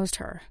ever housed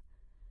her.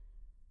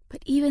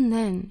 But even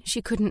then,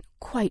 she couldn't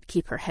quite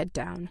keep her head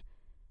down,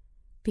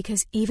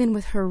 because even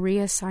with her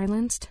Rhea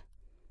silenced,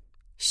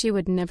 she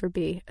would never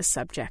be a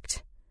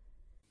subject.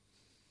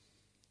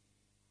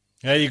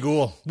 There you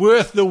go.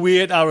 Worth the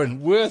wait,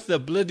 Aaron. Worth the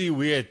bloody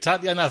wait.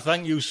 Tatiana,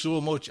 thank you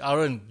so much.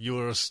 Aaron,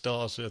 you're a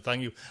star, sir.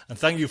 Thank you. And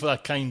thank you for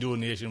that kind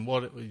donation.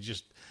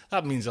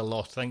 That means a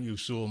lot. Thank you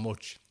so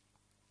much.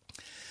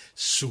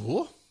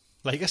 So,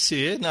 like I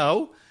say,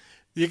 now,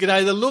 you can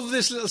either love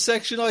this little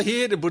section or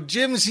hate it, but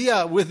Jim's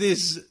here with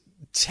his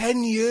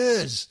 10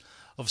 years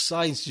of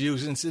science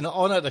news, and it's an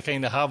honour to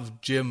kind of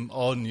have Jim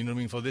on, you know what I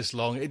mean, for this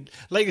long.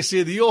 Like I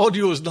say, the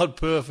audio is not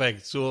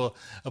perfect, so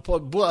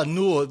but I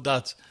know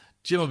that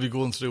Jim will be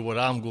going through what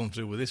I'm going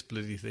through with this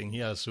bloody thing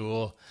here.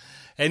 So,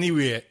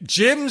 anyway,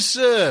 Jim,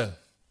 sir.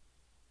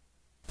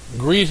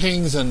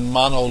 Greetings and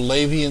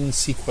monolavian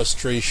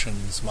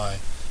sequestrations, my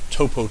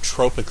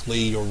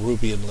topotropically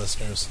Yorubian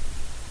listeners,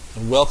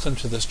 and welcome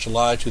to this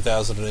July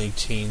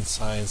 2018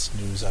 Science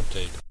News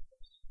Update.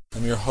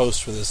 I'm your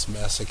host for this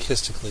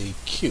masochistically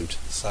cute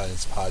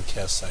science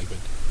podcast segment,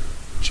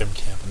 Jim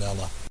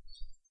Campanella.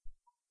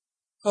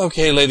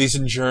 Okay, ladies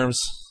and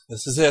germs,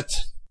 this is it.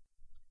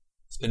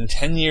 It's been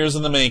 10 years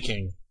in the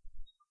making.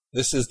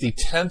 This is the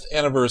 10th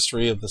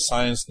anniversary of the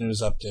Science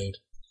News Update.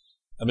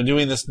 I've been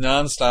doing this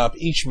non-stop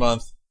each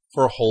month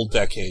for a whole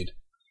decade.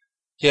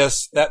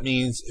 Yes, that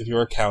means, if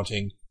you're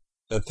counting,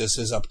 that this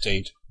is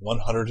update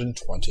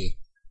 120.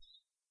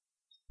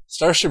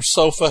 StarShip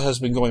Sofa has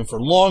been going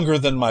for longer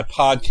than my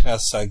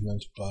podcast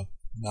segment, but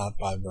not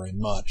by very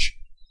much.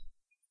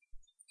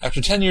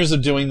 After 10 years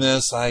of doing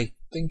this, I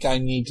think I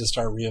need to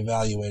start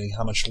reevaluating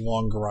how much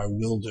longer I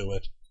will do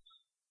it.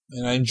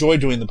 And I enjoy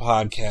doing the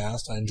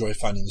podcast. I enjoy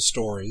finding the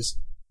stories.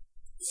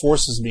 It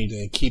forces me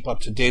to keep up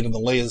to date on the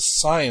latest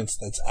science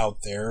that's out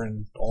there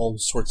in all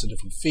sorts of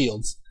different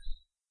fields.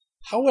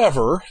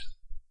 However,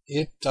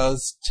 it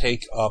does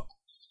take up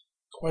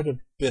quite a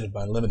bit of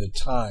my limited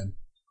time.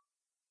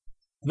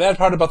 The bad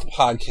part about the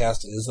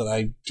podcast is that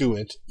I do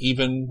it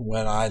even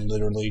when I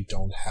literally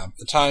don't have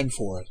the time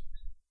for it,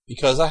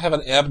 because I have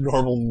an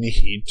abnormal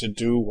need to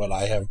do what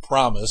I have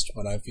promised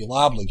when I feel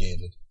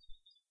obligated,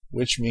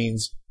 which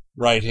means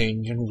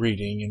writing and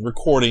reading and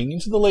recording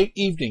into the late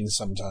evenings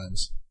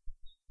sometimes.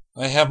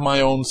 I have my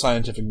own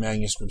scientific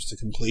manuscripts to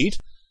complete,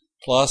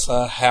 plus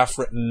a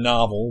half-written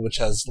novel which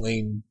has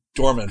lain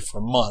dormant for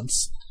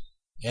months,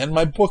 and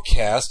my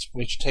bookcast,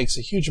 which takes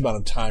a huge amount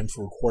of time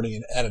for recording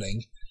and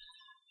editing.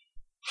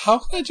 How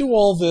can I do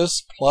all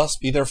this, plus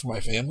be there for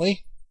my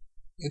family?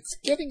 It's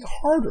getting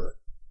harder.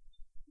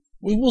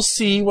 We will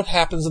see what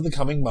happens in the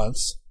coming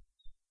months.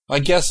 My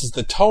guess is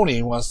that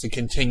Tony wants to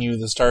continue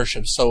the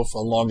StarShip Sofa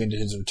long into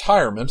his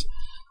retirement.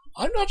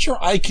 I'm not sure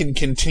I can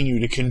continue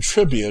to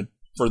contribute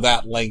for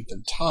that length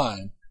of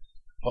time,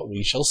 but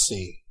we shall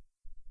see.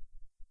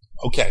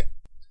 Okay.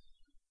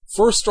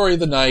 First story of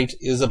the night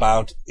is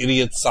about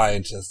idiot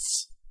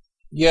scientists.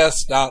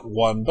 Yes, not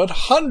one, but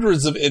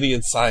hundreds of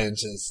idiot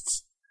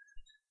scientists.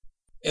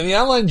 In the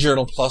online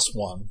journal PLOS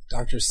ONE,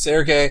 Dr.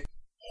 Sergej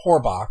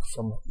Horbach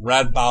from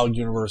Radboud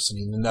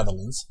University in the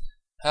Netherlands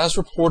has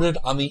reported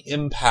on the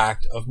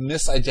impact of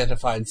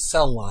misidentified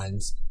cell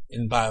lines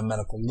in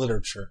biomedical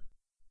literature.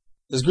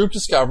 His group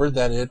discovered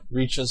that it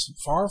reaches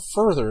far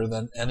further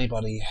than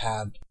anybody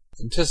had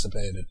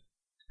anticipated.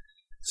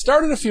 It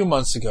started a few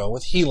months ago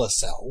with HeLa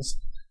cells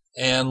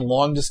and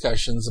long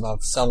discussions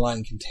about cell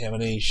line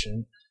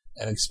contamination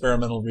and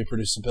experimental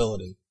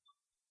reproducibility.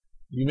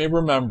 You may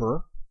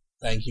remember,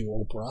 thank you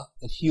Oprah,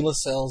 that HeLa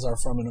cells are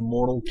from an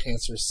immortal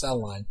cancer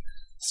cell line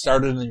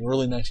started in the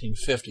early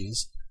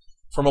 1950s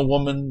from a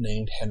woman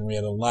named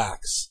Henrietta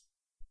Lacks.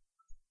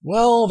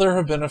 Well, there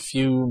have been a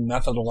few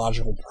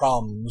methodological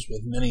problems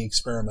with many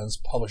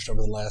experiments published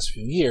over the last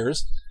few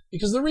years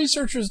because the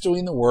researchers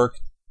doing the work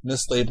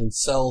mislabeled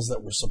cells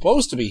that were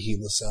supposed to be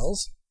HeLa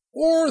cells,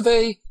 or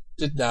they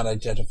did not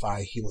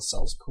identify HeLa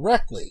cells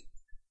correctly.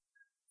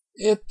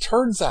 It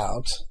turns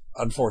out,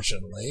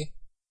 unfortunately,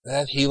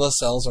 that HeLa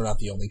cells are not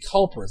the only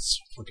culprits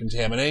for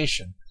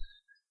contamination,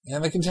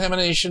 and the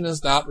contamination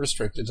is not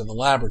restricted to the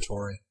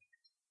laboratory.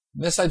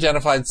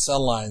 Misidentified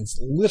cell lines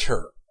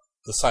litter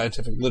the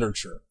scientific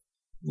literature.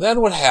 Then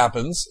what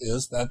happens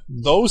is that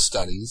those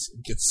studies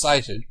get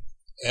cited,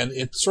 and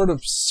it sort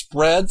of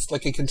spreads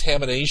like a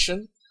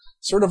contamination,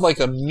 sort of like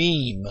a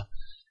meme.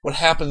 What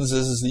happens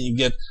is that you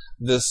get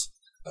this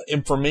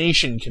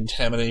information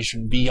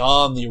contamination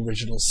beyond the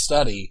original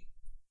study.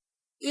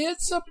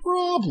 It's a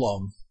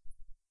problem.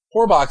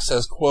 Horbach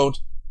says, quote,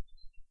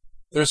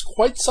 "There's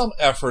quite some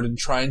effort in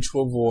trying to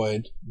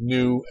avoid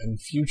new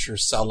and future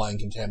cell line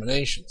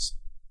contaminations.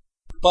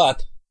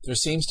 But there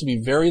seems to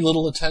be very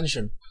little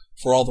attention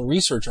for all the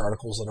research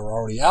articles that are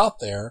already out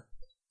there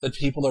that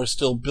people are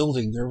still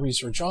building their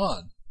research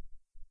on.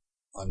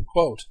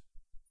 Unquote.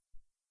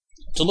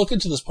 To look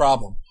into this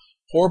problem,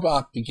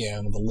 Horbach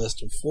began with a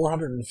list of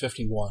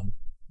 451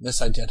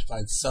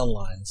 misidentified cell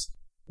lines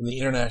from the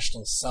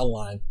International Cell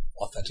Line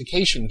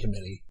Authentication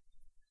Committee.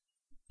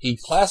 He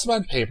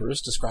classified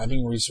papers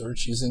describing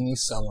research using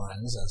these cell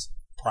lines as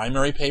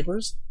primary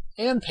papers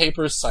and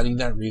papers citing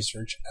that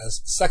research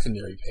as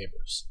secondary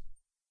papers.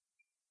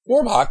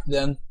 Horbach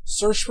then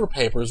searched for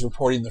papers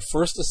reporting the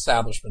first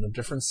establishment of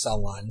different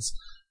cell lines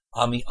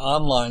on the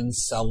online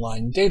cell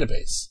line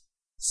database,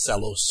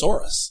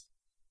 Cellosaurus,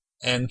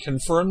 and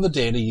confirmed the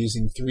data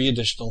using 3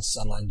 additional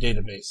cell line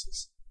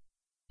databases.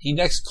 He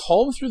next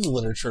combed through the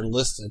literature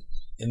listed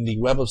in the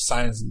Web of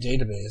Science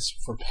database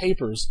for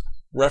papers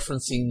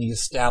referencing the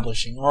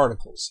establishing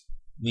articles,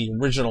 the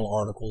original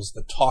articles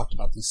that talked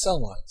about these cell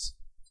lines.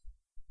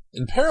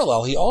 In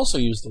parallel, he also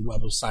used the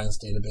Web of Science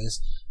database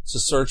to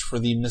search for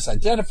the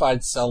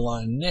misidentified cell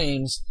line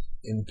names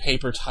in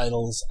paper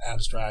titles,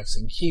 abstracts,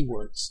 and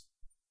keywords.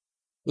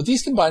 With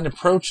these combined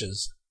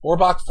approaches,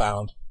 Horbach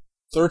found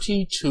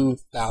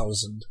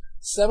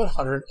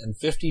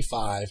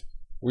 32,755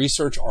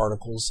 research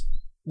articles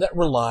that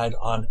relied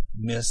on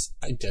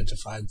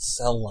misidentified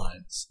cell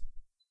lines.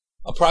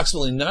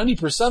 Approximately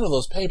 90% of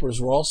those papers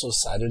were also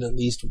cited at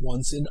least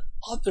once in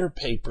other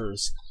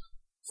papers,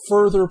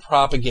 further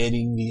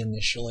propagating the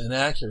initial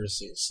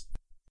inaccuracies.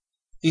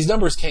 These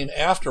numbers came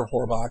after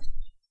Horbach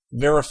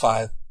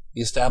verified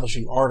the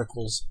establishing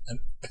articles and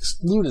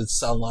excluded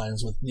cell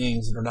lines with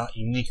names that are not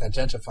unique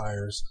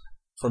identifiers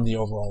from the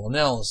overall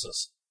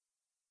analysis.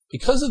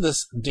 Because of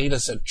this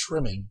dataset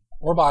trimming,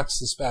 Horbach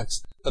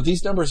suspects that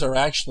these numbers are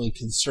actually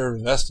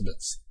conservative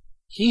estimates.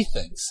 He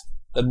thinks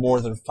that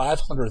more than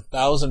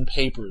 500,000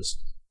 papers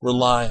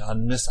rely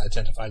on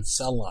misidentified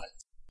cell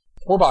lines.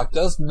 Horbach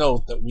does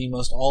note that we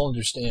must all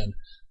understand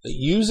that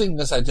using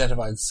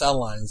misidentified cell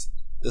lines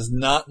does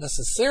not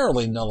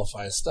necessarily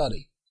nullify a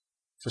study.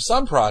 For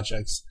some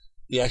projects,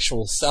 the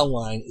actual cell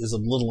line is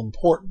of little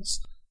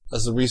importance,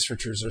 as the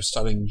researchers are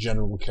studying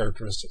general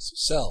characteristics of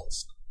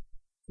cells.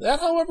 That,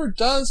 however,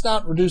 does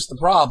not reduce the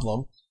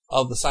problem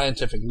of the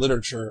scientific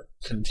literature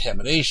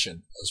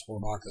contamination, as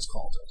Horbach has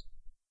called it.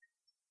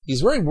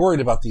 He's very worried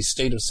about the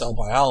state of cell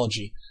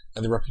biology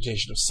and the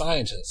reputation of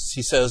scientists.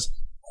 He says,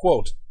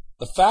 quote,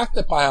 "The fact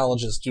that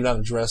biologists do not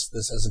address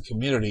this as a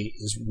community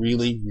is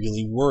really,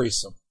 really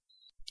worrisome.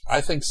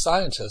 I think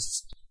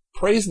scientists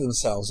praise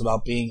themselves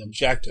about being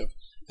objective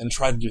and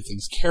try to do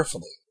things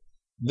carefully.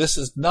 This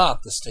is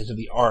not the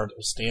state-of-the-art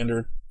of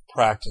standard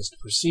practiced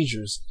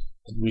procedures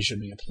that we should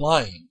be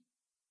applying.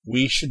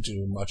 We should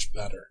do much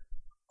better."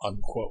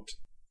 Unquote.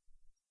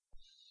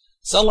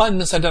 Cell line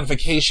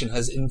misidentification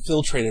has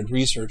infiltrated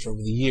research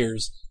over the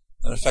years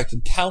and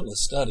affected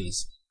countless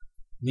studies.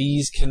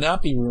 These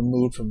cannot be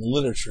removed from the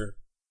literature,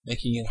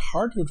 making it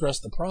hard to address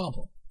the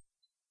problem.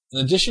 In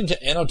addition to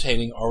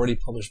annotating already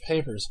published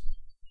papers,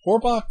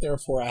 Horbach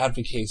therefore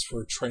advocates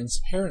for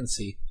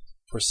transparency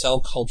for cell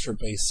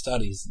culture-based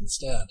studies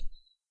instead.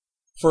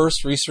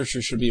 First,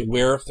 researchers should be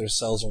aware if their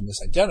cells are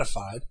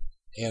misidentified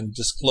and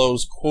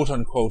disclose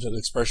quote-unquote an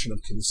expression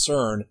of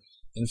concern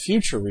in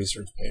future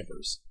research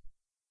papers.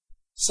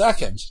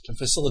 Second, to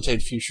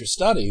facilitate future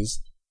studies,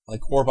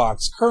 like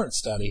Horbach's current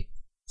study,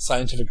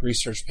 scientific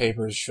research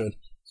papers should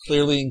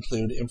clearly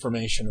include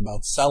information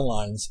about cell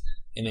lines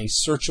in a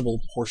searchable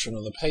portion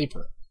of the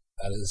paper,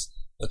 that is,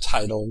 the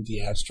title,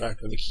 the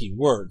abstract, or the key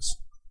words.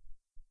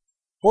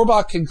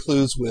 Horbach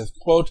concludes with,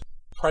 quote,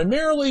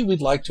 "Primarily,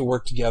 we'd like to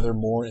work together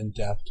more in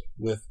depth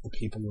with the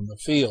people in the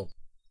field,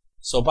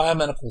 so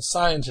biomedical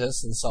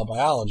scientists and cell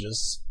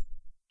biologists,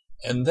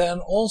 and then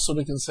also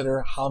to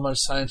consider how much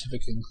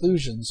scientific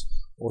conclusions,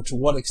 or to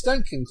what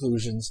extent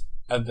conclusions,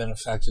 have been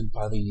affected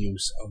by the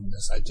use of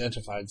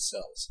misidentified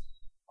cells."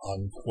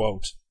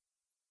 Unquote.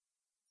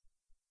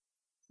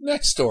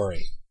 Next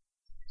story.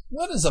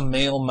 What is a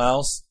male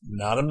mouse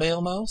not a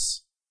male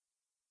mouse?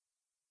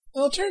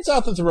 Well, it turns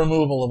out that the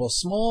removal of a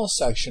small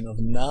section of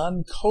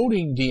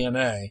non-coding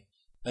DNA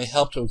may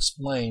help to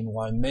explain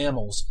why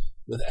mammals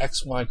with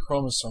XY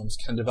chromosomes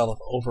can develop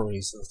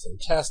ovaries instead of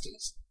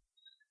testes.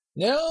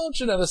 Now,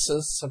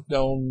 geneticists have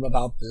known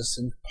about this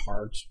in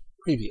part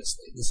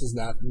previously. This is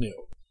not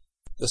new.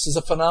 This is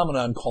a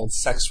phenomenon called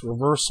sex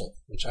reversal,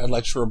 which I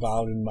lecture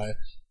about in my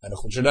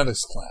medical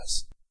genetics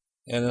class.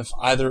 And if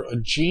either a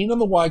gene on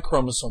the Y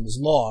chromosome is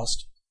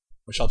lost,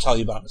 which I'll tell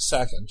you about in a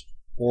second,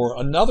 or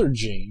another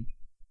gene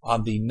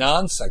on the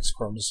non-sex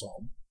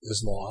chromosome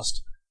is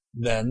lost,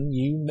 then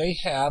you may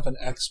have an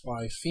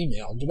XY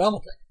female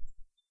developing.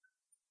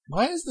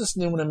 Why is this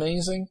new and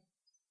amazing?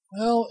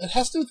 Well, it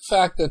has to do with the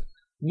fact that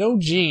no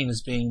gene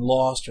is being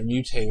lost or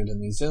mutated in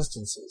these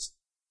instances.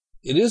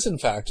 It is, in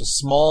fact, a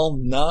small,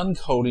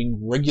 non-coding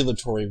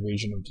regulatory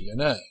region of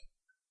DNA.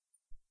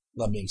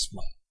 Let me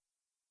explain.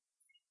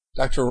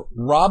 Dr.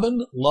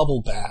 Robin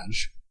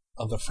Lovell-Badge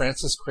of the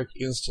Francis Crick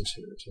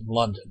Institute in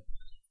London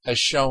has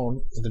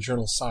shown in the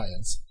journal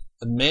Science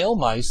that male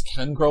mice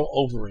can grow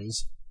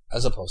ovaries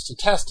as opposed to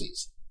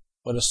testes,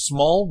 but a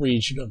small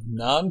region of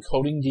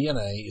non-coding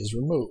DNA is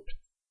removed.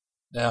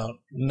 Now,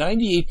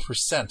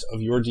 98%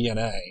 of your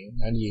DNA,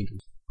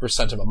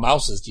 98% of a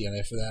mouse's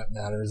DNA for that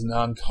matter, is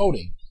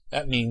non-coding.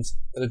 That means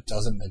that it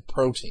doesn't make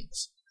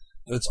proteins.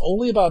 And it's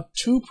only about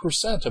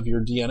 2% of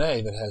your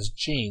DNA that has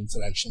genes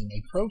that actually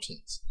make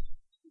proteins.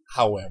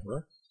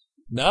 However,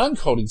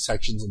 non-coding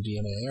sections of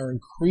DNA are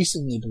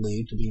increasingly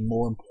believed to be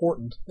more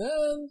important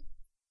than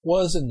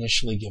was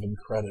initially given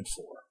credit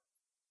for.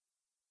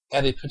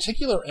 At a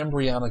particular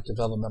embryonic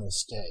developmental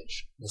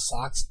stage, the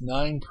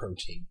SOX9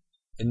 protein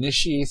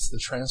initiates the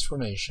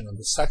transformation of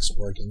the sex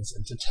organs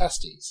into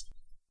testes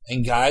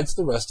and guides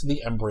the rest of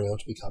the embryo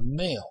to become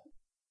male.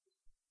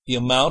 The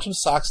amount of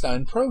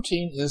SOX9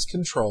 protein is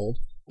controlled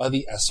by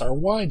the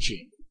SRY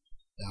gene.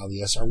 Now,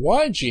 the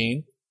SRY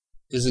gene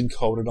is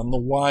encoded on the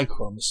Y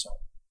chromosome.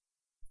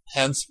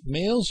 Hence,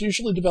 males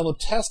usually develop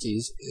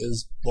testes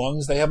as long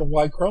as they have a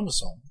Y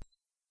chromosome.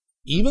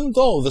 Even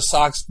though the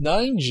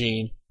SOX9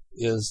 gene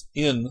is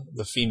in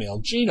the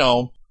female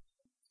genome,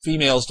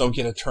 females don't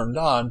get it turned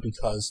on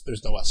because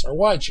there's no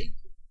SRY gene.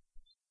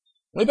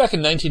 Way back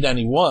in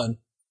 1991,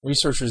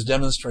 researchers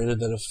demonstrated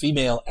that a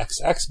female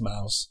XX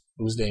mouse,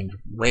 who was named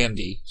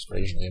Randy,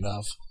 strangely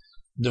enough,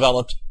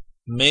 developed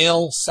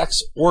male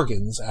sex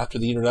organs after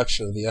the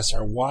introduction of the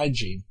SRY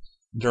gene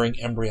during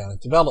embryonic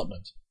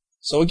development.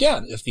 So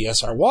again, if the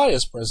SRY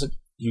is present,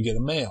 you get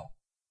a male.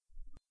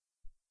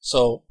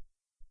 So,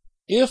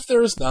 if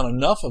there is not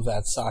enough of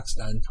that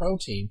SOX9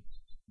 protein,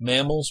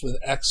 mammals with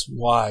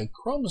XY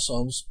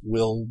chromosomes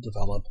will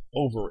develop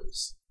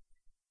ovaries.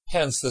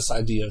 Hence this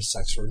idea of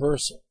sex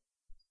reversal.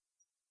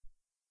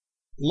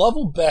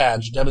 Lovell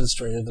Badge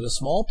demonstrated that a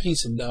small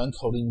piece of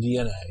non-coding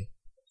DNA,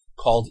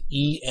 called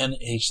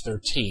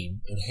ENH13,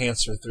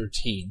 enhancer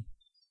 13,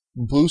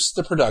 boosts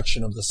the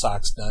production of the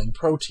SOX9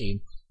 protein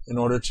in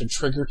order to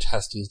trigger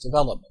testes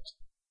development.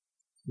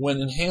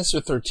 When enhancer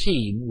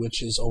 13,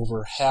 which is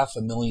over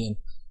 500,000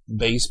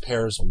 base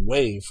pairs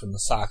away from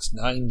the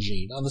SOX9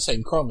 gene on the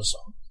same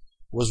chromosome,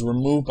 was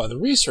removed by the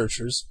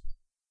researchers,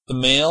 the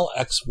male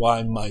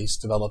XY mice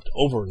developed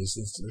ovaries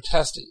instead of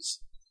testes.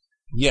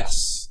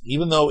 Yes,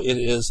 even though it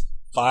is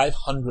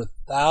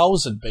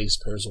 500,000 base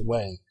pairs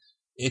away,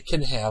 it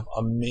can have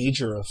a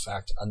major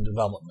effect on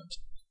development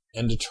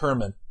and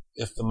determine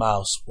if the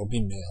mouse will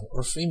be male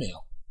or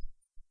female.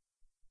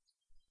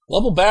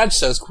 Lovell Badge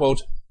says,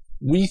 quote,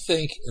 "We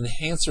think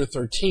enhancer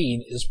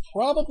 13 is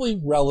probably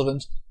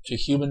relevant to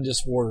human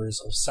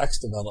disorders of sex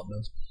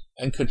development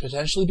and could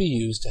potentially be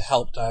used to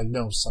help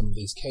diagnose some of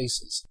these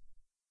cases.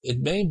 It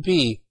may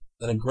be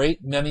that a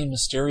great many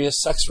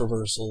mysterious sex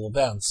reversal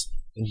events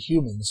in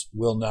humans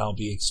will now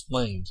be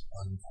explained,"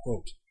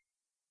 unquote.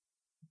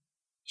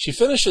 She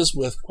finishes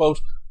with, quote,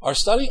 "Our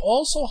study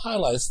also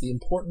highlights the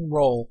important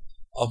role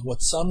of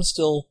what some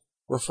still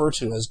refer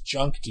to as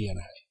junk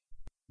DNA,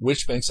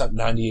 which makes up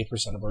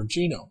 98% of our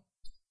genome.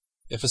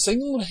 If a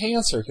single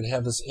enhancer could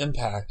have this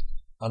impact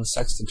on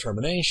sex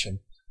determination,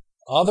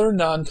 other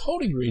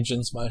non-coding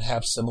regions might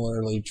have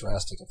similarly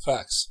drastic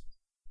effects.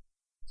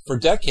 For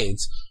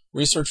decades,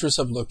 researchers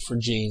have looked for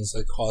genes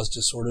that cause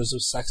disorders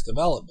of sex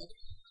development,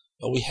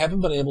 but we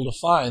haven't been able to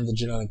find the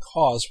genetic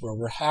cause for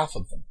over half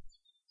of them.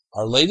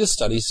 Our latest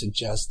study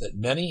suggests that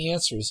many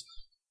answers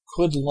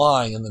could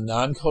lie in the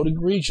non-coding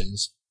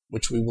regions,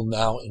 which we will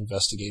now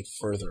investigate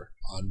further,"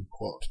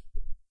 unquote.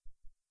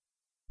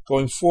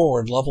 Going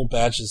forward, Lovell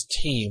Badge's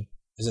team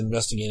is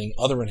investigating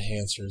other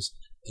enhancers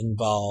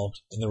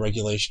involved in the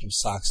regulation of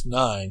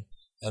SOX9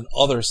 and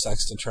other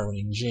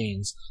sex-determining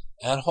genes,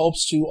 and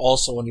hopes to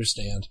also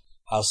understand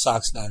how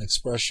SOX9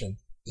 expression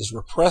is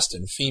repressed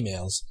in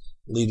females,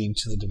 leading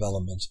to the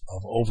development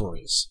of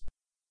ovaries.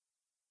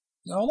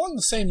 Now, along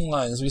the same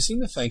lines, we seem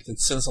to think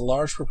that since a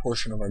large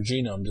proportion of our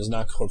genome does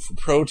not code for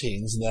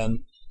proteins,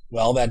 then,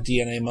 well, that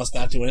DNA must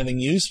not do anything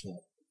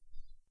useful.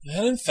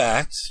 And in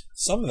fact,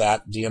 some of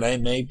that DNA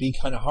may be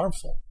kind of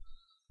harmful.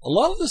 A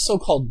lot of the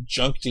so-called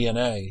junk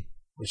DNA,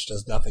 which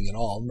does nothing at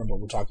all, remember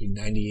we're talking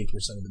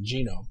 98% of the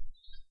genome,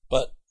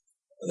 but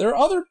there are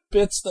other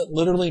bits that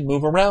literally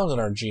move around in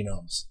our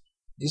genomes.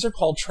 These are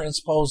called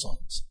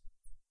transposons.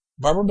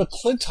 Barbara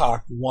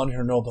McClintock won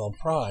her Nobel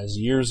Prize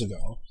years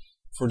ago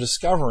for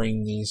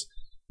discovering these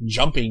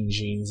jumping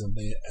genes,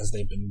 as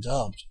they've been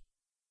dubbed.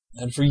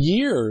 And for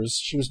years,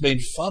 she was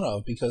made fun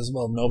of because,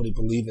 well, nobody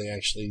believed they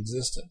actually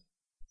existed.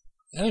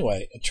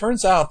 Anyway, it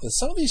turns out that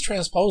some of these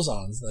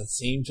transposons that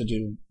seem to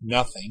do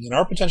nothing and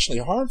are potentially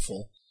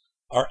harmful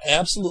are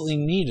absolutely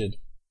needed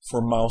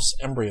for mouse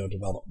embryo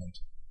development.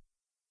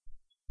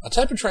 A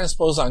type of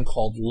transposon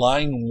called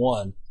line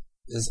 1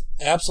 is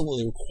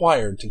absolutely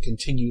required to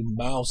continue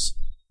mouse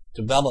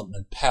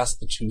development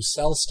past the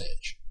 2-cell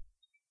stage.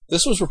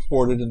 This was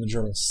reported in the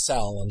journal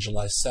Cell on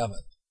July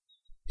 7th.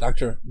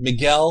 Dr.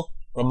 Miguel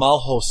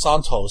Ramalho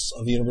Santos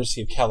of the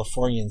University of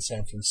California in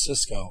San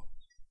Francisco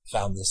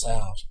found this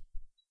out.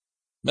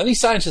 Many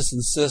scientists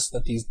insist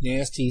that these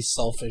nasty,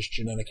 selfish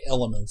genetic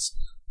elements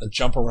that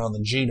jump around the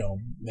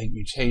genome make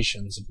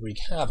mutations and wreak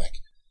havoc.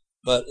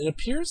 but it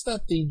appears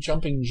that the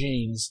jumping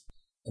genes,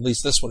 at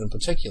least this one in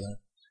particular,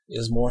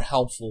 is more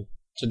helpful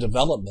to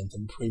development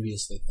than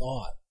previously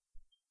thought.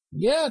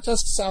 Yeah, it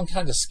does sound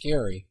kind of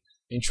scary.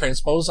 I mean,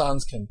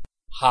 transposons can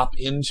hop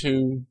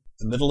into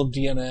the middle of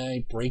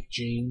DNA, break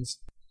genes,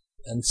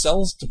 and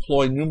cells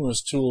deploy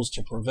numerous tools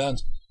to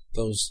prevent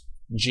those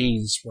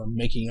genes from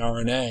making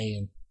RNA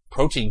and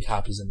protein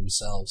copies of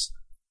themselves.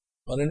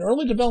 But in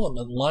early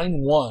development,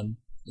 line 1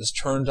 is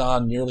turned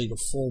on nearly to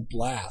full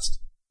blast,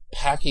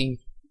 packing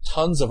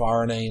tons of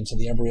RNA into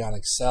the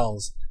embryonic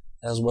cells,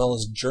 as well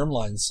as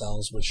germline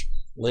cells, which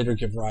later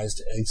give rise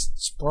to eggs and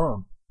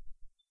sperm.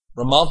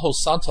 Ramalho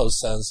Santos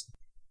says,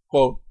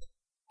 quote,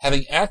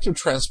 having active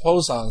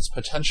transposons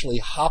potentially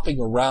hopping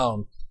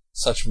around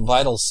such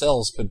vital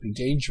cells could be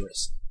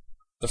dangerous.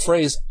 The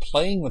phrase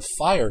playing with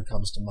fire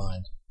comes to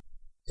mind.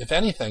 If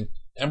anything,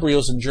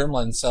 embryos and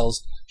germline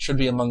cells should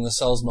be among the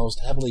cells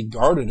most heavily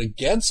guarded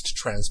against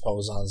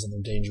transposons and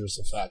their dangerous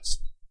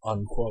effects,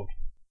 unquote.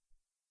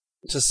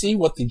 To see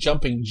what the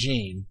jumping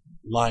gene,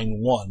 line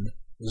 1,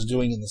 was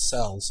doing in the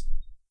cells,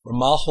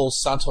 Ramalho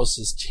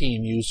Santos'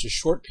 team used a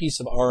short piece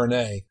of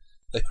RNA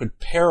that could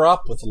pair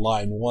up with the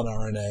line 1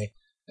 RNA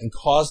and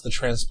cause the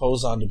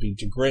transposon to be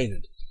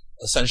degraded,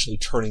 essentially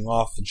turning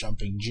off the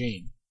jumping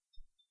gene.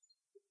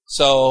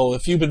 So,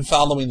 if you've been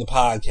following the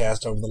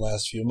podcast over the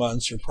last few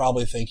months, you're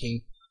probably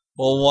thinking,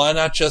 well, why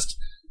not just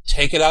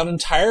take it out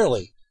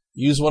entirely?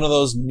 Use one of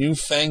those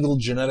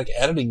newfangled genetic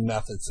editing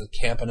methods that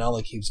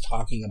Campanella keeps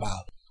talking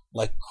about,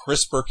 like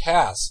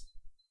CRISPR-Cas.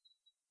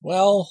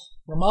 Well,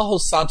 Ramalho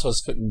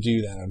Santos couldn't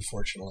do that,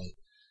 unfortunately.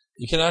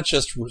 You cannot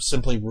just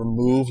simply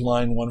remove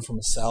line 1 from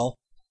a cell.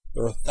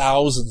 There are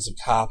thousands of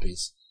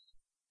copies.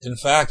 In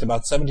fact,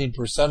 about 17%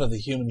 of the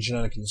human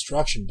genetic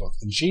instruction book,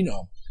 the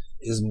genome,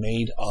 is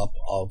made up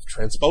of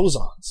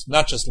transposons,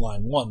 not just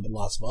line 1, but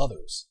lots of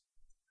others.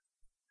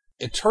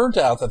 It turned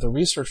out that the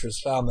researchers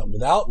found that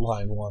without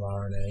line 1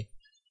 RNA,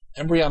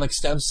 embryonic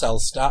stem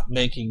cells stopped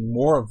making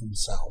more of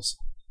themselves,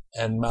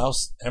 and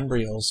mouse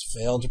embryos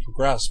failed to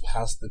progress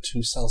past the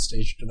 2-cell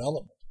stage of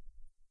development.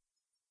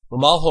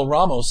 Ramalho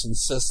Ramos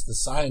insists the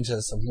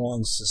scientists have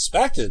long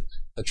suspected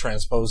that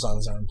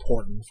transposons are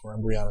important for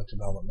embryonic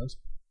development.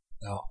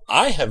 Now,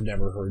 I have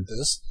never heard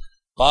this,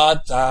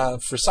 but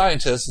for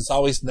scientists, it's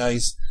always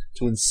nice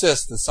to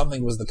insist that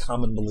something was the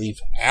common belief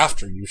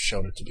after you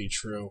showed it to be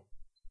true.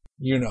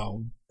 You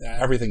know,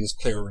 everything is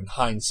clearer in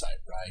hindsight,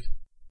 right?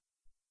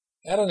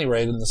 At any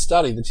rate, in the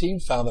study, the team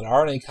found that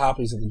RNA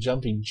copies of the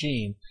jumping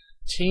gene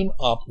team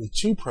up with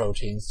 2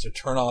 proteins to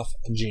turn off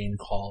a gene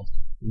called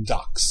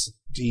DUX,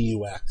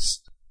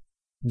 D-U-X.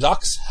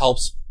 DUX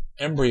helps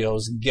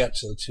embryos get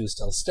to the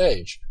 2-cell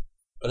stage,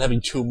 but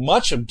having too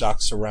much of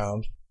DUX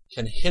around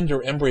can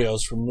hinder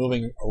embryos from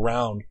moving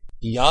around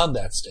beyond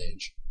that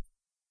stage.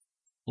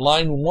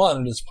 Line 1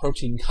 and its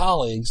protein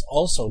colleagues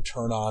also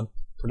turn on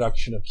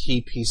production of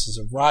key pieces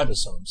of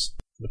ribosomes,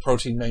 the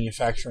protein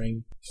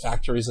manufacturing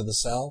factories of the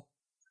cell.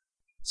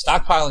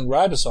 Stockpiling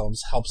ribosomes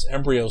helps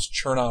embryos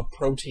churn out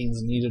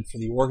proteins needed for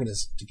the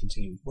organism to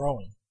continue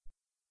growing.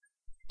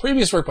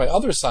 Previous work by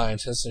other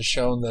scientists has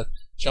shown that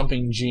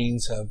jumping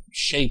genes have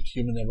shaped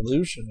human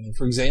evolution. I mean,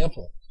 for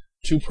example,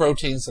 2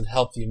 proteins that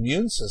help the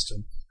immune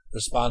system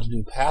respond to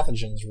new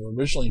pathogens were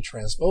originally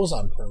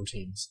transposon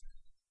proteins,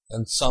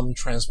 and some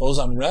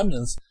transposon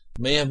remnants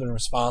may have been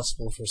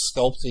responsible for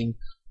sculpting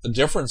the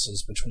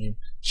differences between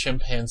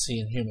chimpanzee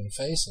and human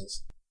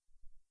faces.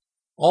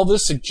 All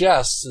this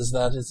suggests is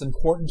that it's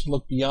important to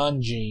look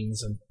beyond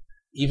genes and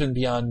even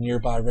beyond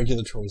nearby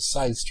regulatory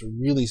sites to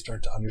really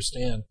start to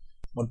understand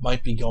what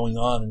might be going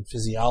on in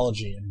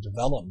physiology and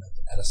development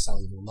at a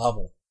cellular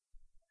level.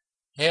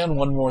 And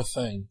one more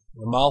thing.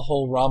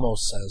 Ramalho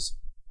Ramos says,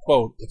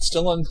 quote, it's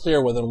still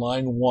unclear whether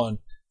line 1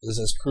 is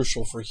as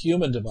crucial for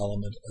human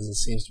development as it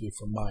seems to be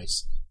for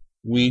mice.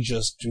 We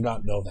just do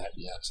not know that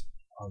yet,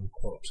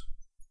 unquote.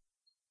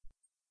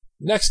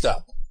 Next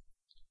up,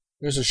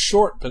 here's a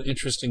short but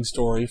interesting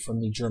story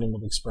from the Journal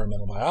of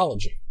Experimental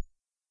Biology.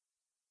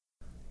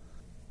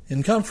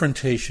 In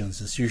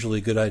confrontations, it's usually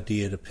a good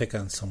idea to pick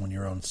on someone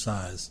your own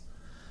size.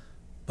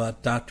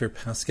 But Dr.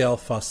 Pascal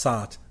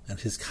Fossat and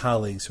his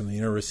colleagues from the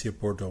University of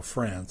Bordeaux,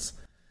 France,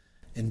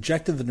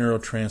 injected the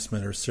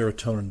neurotransmitter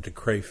serotonin into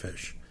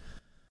crayfish.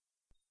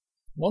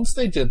 Once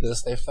they did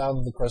this, they found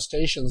that the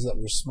crustaceans that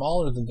were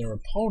smaller than their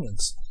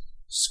opponents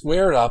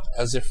squared up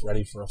as if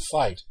ready for a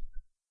fight,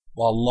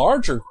 while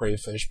larger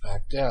crayfish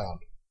backed down.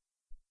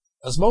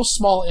 As most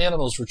small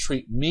animals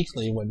retreat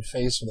meekly when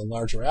faced with a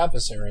larger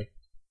adversary,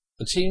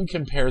 the team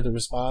compared the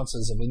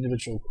responses of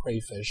individual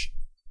crayfish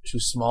to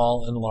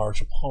small and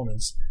large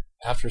opponents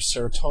after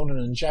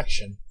serotonin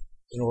injection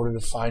in order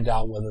to find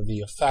out whether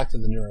the effect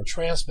of the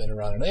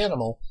neurotransmitter on an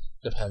animal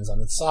depends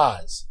on its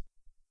size.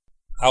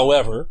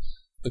 However,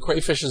 the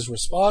crayfish's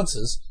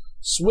responses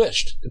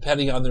switched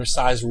depending on their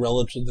size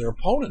relative to their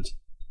opponent,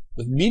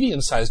 with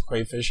medium-sized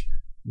crayfish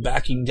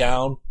backing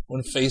down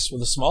when faced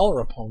with a smaller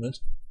opponent,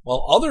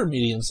 while other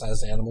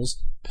medium-sized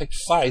animals picked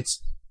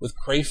fights with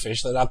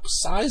crayfish that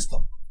outsized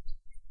them.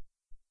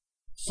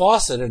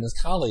 Fawcett and his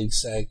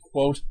colleagues say,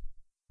 quote,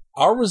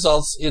 Our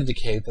results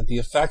indicate that the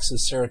effects of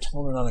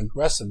serotonin on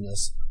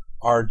aggressiveness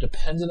are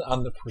dependent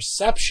on the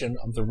perception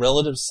of the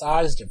relative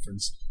size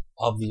difference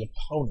of the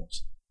opponent.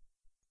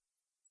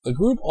 The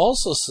group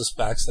also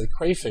suspects that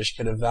crayfish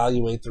can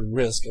evaluate the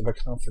risk of a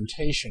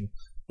confrontation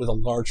with a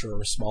larger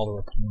or smaller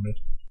opponent,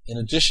 in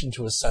addition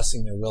to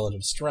assessing their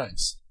relative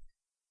strengths.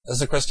 As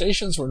the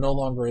crustaceans were no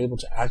longer able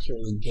to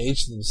accurately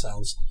gauge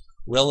themselves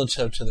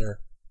relative to their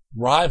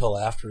rival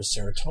after a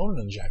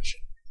serotonin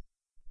injection,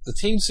 the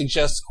team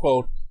suggests,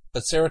 quote,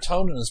 that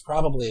serotonin is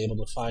probably able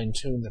to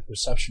fine-tune the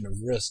perception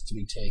of risk to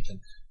be taken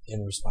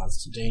in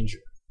response to danger,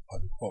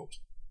 unquote.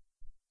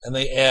 And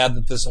they add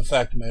that this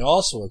effect may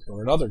also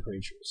occur in other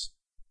creatures.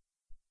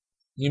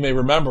 You may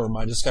remember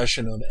my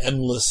discussion of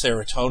endless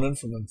serotonin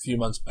from a few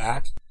months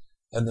back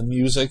and the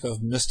music of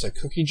Mr.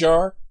 Cookie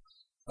Jar.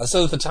 I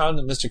said at the time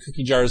that Mr.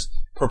 Cookie Jar's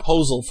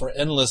proposal for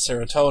endless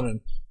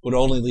serotonin would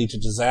only lead to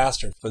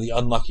disaster for the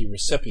unlucky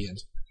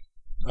recipient.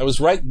 I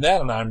was right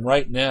then, and I'm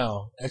right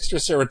now. Extra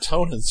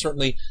serotonin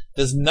certainly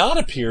does not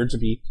appear to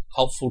be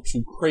helpful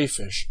to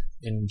crayfish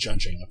in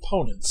judging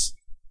opponents.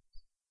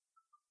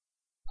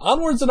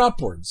 Onwards and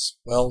upwards.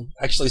 Well,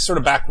 actually, sort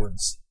of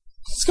backwards.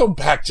 Let's go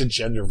back to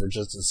gender for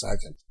just a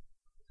second.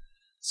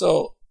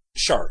 So,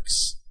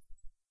 sharks.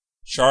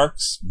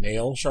 Sharks,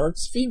 male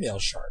sharks, female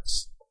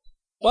sharks.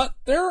 But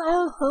there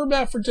are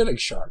hermaphroditic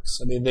sharks.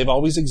 I mean, they've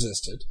always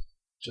existed,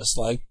 just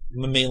like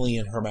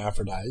mammalian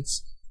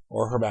hermaphrodites,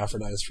 or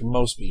hermaphrodites from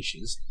most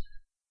species.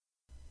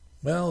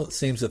 Well, it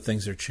seems that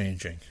things are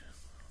changing.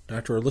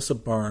 Dr.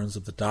 Alyssa Barnes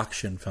of the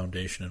Dakshin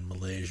Foundation in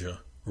Malaysia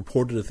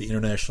reported at the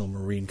International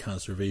Marine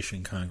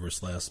Conservation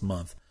Congress last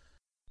month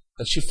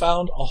that she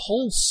found a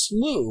whole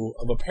slew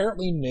of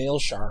apparently male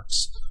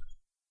sharks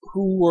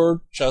who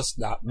were just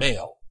not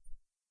male.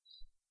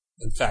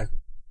 In fact,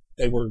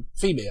 they were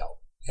female,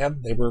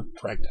 and they were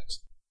pregnant.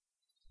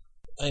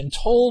 I am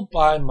told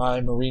by my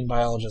marine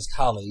biologist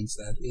colleagues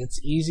that it's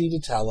easy to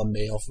tell a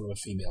male from a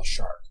female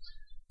shark.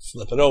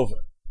 Flip it over.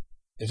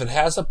 If it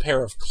has a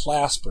pair of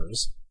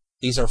claspers,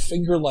 these are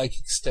finger-like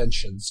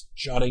extensions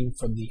jutting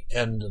from the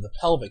end of the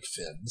pelvic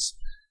fins,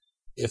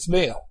 it's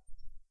male.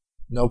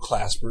 No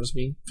claspers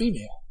mean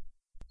female.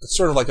 It's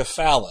sort of like a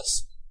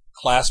phallus.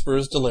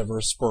 Claspers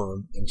deliver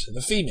sperm into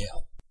the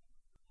female.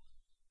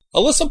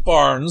 Alyssa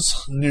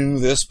Barnes knew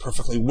this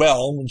perfectly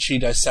well when she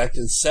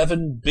dissected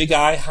 7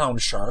 big-eye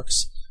hound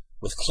sharks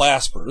with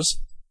claspers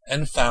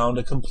and found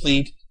a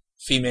complete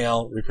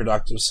female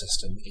reproductive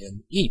system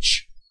in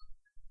each.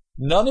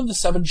 None of the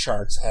 7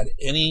 sharks had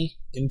any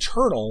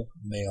internal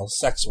male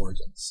sex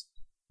organs,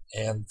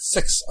 and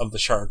 6 of the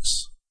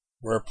sharks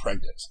were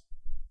pregnant.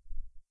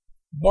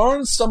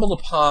 Barnes stumbled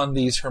upon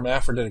these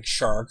hermaphroditic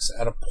sharks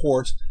at a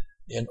port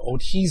in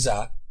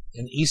Odisha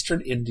in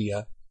eastern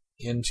India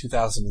in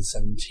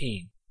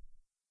 2017.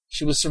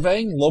 She was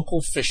surveying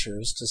local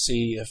fishers to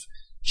see if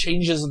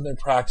changes in their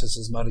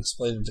practices might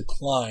explain a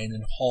decline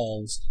in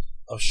hauls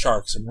of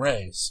sharks and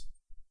rays.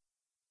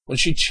 When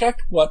she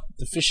checked what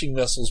the fishing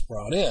vessels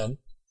brought in,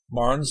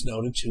 Barnes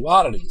noted 2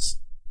 oddities.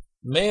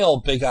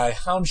 Male big-eye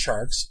hound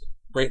sharks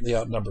greatly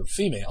outnumbered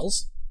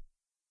females,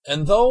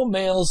 and though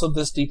males of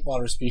this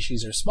deep-water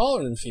species are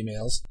smaller than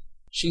females,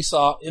 she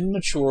saw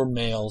immature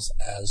males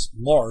as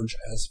large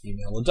as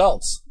female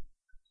adults.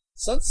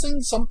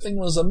 Sensing something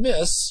was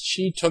amiss,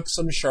 she took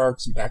some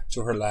sharks back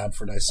to her lab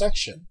for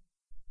dissection.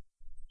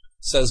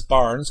 Says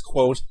Barnes,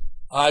 quote,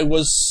 I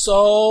was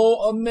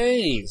so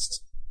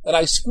amazed that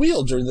I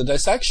squealed during the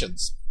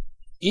dissections.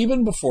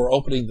 Even before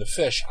opening the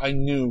fish, I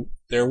knew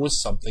there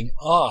was something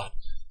odd,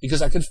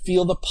 because I could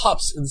feel the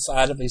pups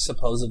inside of a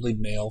supposedly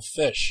male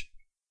fish.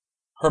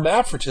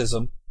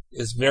 Hermaphroditism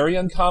is very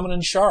uncommon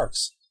in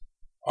sharks.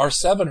 Our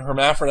 7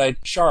 hermaphrodite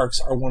sharks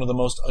are one of the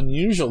most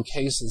unusual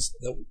cases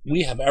that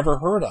we have ever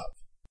heard of.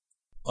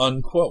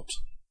 Unquote.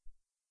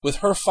 With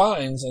her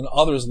finds and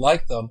others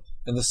like them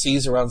in the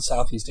seas around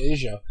Southeast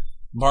Asia,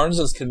 Barnes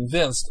is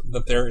convinced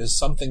that there is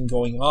something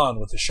going on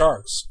with the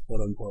sharks,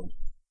 quote unquote.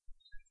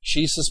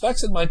 She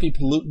suspects it might be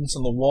pollutants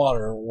in the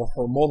water or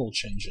hormonal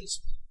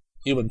changes,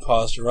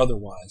 human-caused or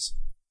otherwise,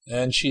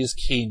 and she is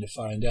keen to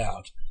find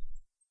out.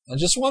 I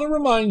just want to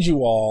remind you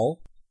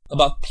all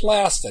about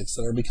plastics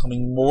that are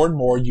becoming more and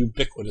more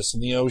ubiquitous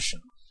in the ocean.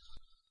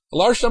 A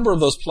large number of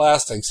those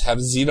plastics have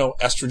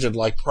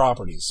xenoestrogen-like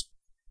properties.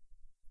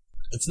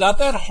 It's not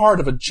that hard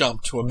of a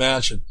jump to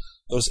imagine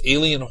those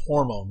alien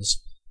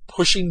hormones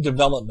pushing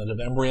development of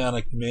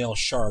embryonic male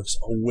sharks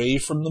away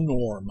from the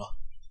norm.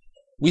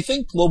 We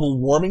think global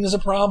warming is a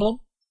problem?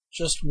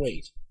 Just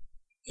wait.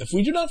 If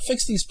we do not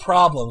fix these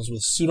problems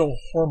with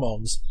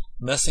pseudo-hormones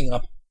messing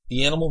up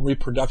the animal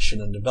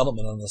reproduction and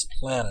development on this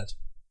planet,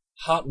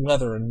 hot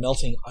weather and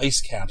melting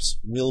ice caps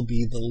will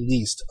be the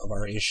least of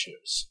our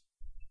issues.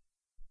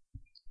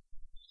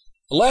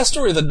 The last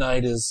story of the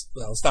night is,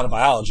 well, it's not a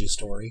biology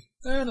story,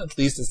 and at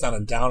least it's not a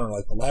downer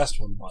like the last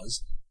one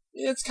was.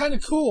 It's kind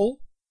of cool,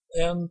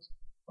 and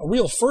a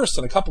real first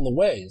in a couple of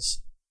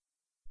ways.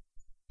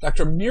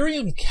 Dr.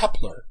 Miriam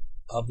Kepler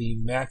of the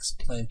Max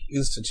Planck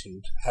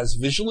Institute has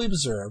visually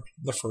observed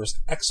the first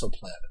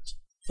exoplanet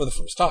for the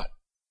first time.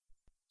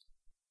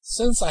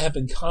 Since I have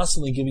been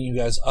constantly giving you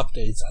guys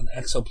updates on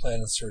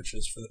exoplanet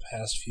searches for the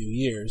past few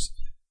years,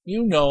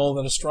 you know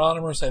that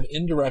astronomers have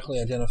indirectly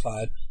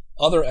identified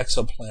other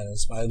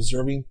exoplanets by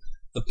observing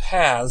the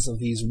paths of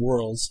these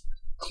worlds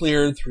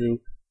cleared through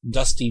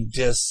dusty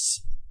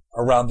disks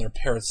around their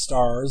parent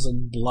stars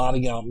and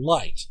blotting out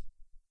light.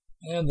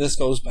 And this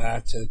goes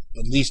back to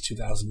at least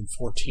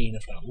 2014,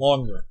 if not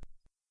longer.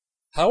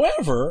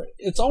 However,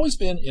 it's always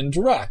been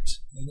indirect.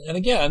 And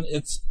again,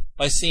 it's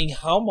by seeing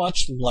how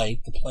much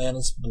light the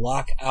planets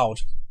block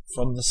out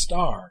from the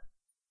star.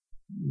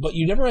 But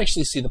you never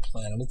actually see the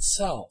planet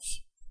itself.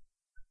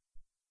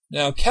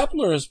 Now,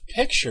 Kepler's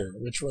picture,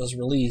 which was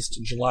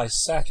released July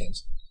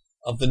 2nd,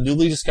 of the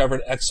newly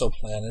discovered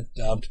exoplanet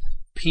dubbed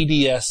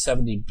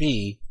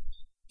PDS-70b,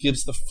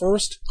 gives the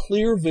first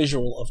clear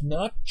visual of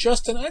not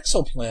just an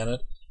exoplanet,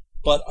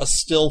 but a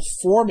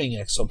still-forming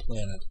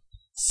exoplanet,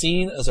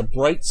 seen as a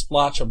bright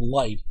splotch of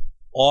light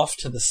off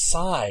to the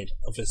side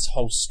of its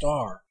host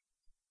star.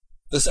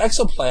 This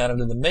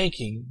exoplanet in the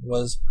making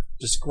was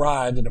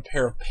described in a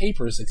pair of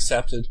papers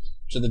accepted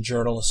to the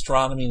journal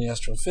Astronomy and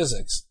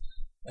Astrophysics,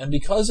 and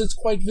because it's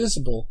quite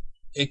visible,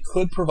 it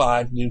could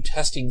provide new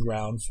testing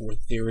ground for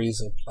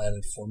theories of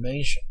planet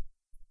formation.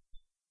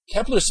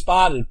 Kepler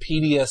spotted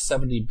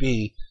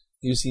PDS-70b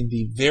using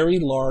the Very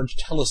Large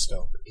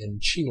Telescope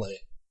in Chile,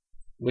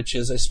 which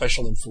is a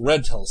special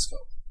infrared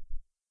telescope.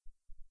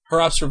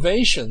 Her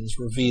observations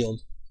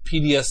revealed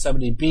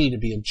PDS-70b to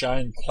be a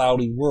giant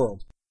cloudy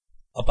world,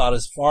 about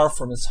as far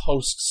from its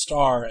host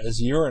star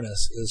as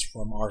Uranus is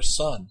from our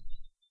Sun,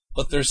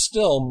 but there's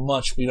still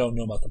much we don't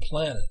know about the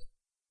planet.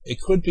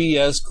 It could be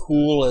as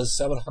cool as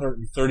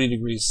 730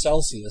 degrees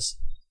Celsius,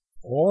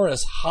 or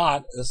as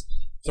hot as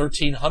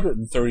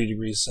 1330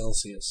 degrees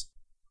Celsius,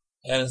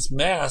 and its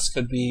mass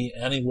could be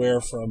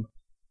anywhere from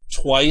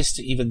twice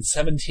to even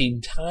 17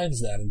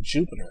 times that of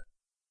Jupiter.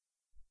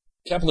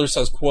 Kepler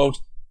says, quote,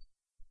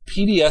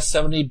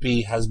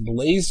 PDS-70b has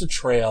blazed a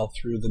trail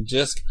through the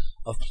disk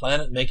of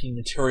planet-making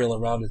material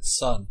around its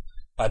sun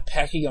by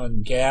packing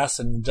on gas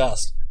and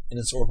dust in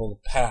its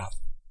orbital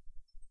path.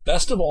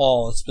 Best of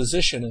all, its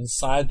position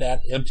inside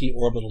that empty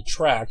orbital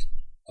tract,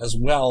 as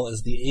well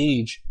as the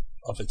age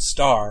of its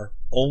star,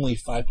 only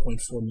 5.4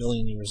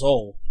 million years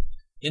old,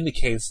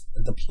 indicates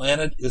that the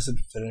planet isn't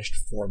finished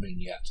forming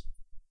yet.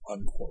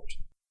 Unquote.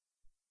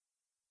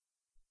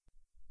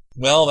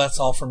 Well, that's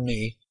all from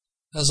me.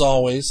 As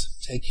always,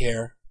 take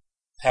care.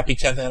 Happy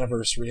 10th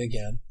anniversary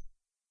again.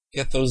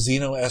 Get those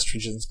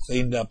xenoestrogens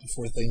cleaned up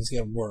before things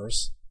get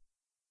worse.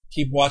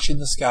 Keep watching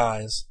the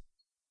skies,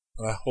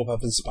 and I hope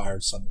I've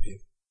inspired some of you.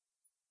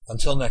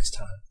 Until next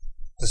time,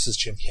 this is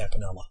Jim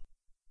Campanella.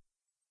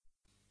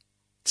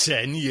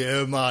 10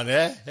 year, man,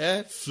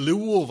 eh?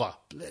 Flew over.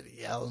 Bloody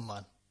hell,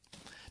 man.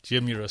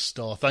 Jim, you're a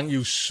star. Thank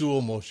you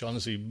so much,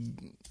 honestly.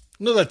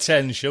 Another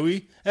 10, shall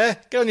we?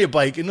 Get on your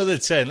bike, another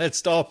 10. Let's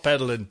start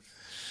pedaling.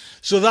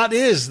 So that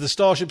is the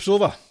Starship's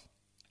over.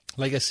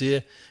 Like I say,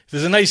 if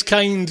there's a nice,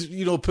 kind,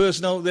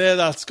 person out there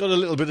that's got a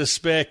little bit of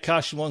spare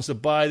cash and wants to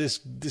buy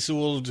this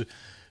old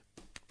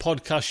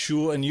podcast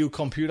show a new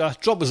computer,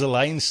 drop us a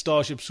line,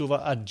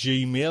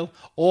 starshipsover@gmail,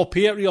 or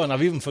Patreon.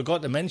 I've even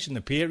forgot to mention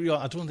the Patreon.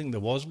 I don't think there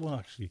was one,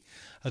 actually.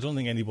 I don't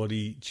think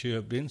anybody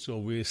chirped in, so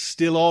we're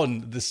still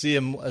on the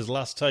same as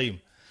last time.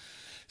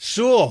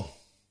 So,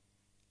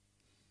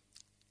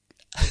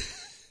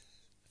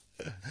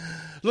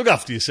 look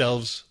after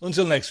yourselves.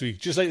 Until next week,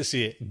 just like to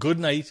say, good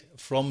night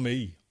from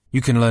me. You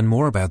can learn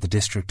more about the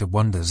District of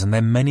Wonders and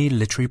their many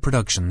literary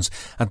productions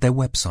at their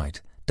website,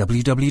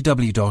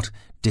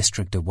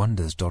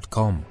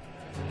 www.districtofwonders.com.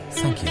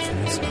 Thank you for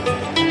listening.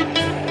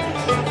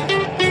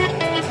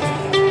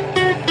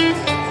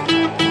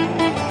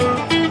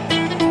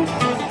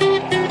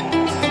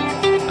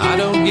 I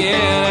don't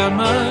get out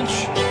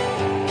much.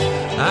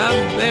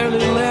 I've barely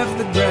left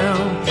the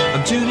ground.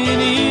 I'm tuning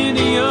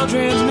into your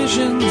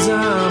transmissions.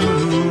 I'm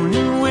a moon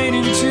and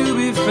waiting to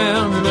be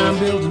found. And I'm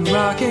building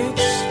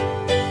rockets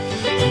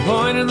and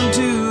pointing them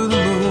to the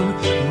moon.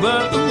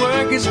 But the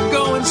work is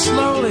going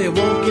slowly. It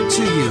won't get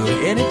to you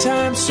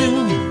anytime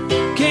soon.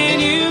 Can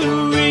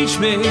you reach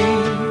me?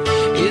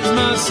 Is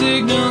my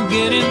signal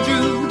getting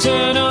through?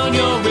 Turn on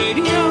your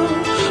radio.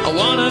 I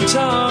wanna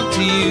talk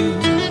to you.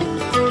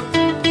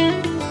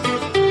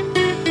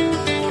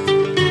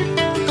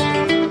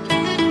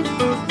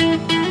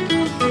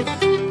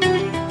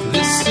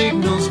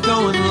 Signals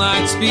going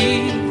light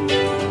speed.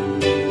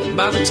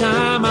 By the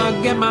time I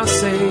get my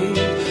say,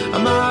 I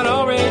might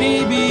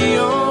already be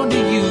on to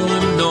you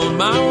and on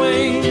my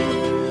way.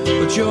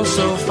 But you're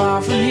so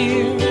far from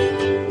here,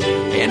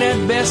 and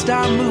at best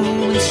I'm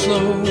moving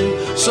slow.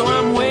 So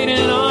I'm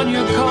waiting on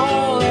your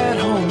call at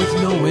home with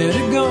nowhere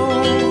to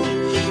go.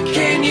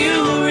 Can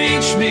you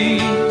reach me?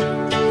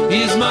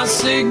 Is my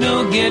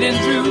signal getting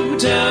through?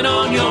 Turn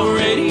on your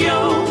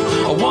radio.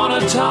 I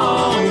wanna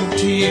talk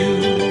to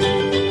you.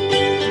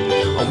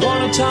 I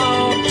wanna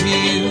talk to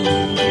you.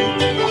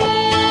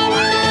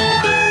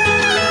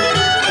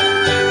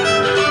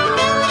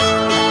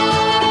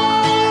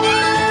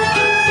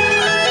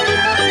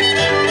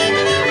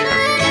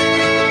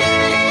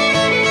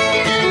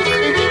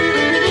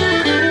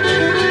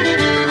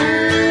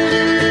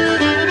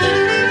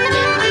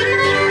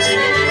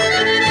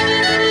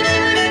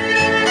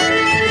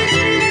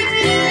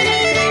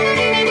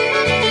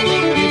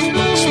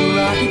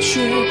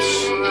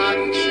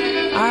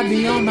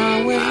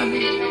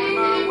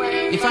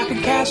 I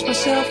could cast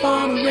myself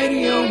on a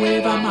radio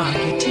wave, I might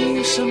get to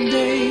you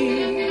someday.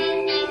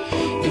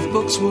 If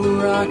books were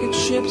rocket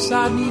ships,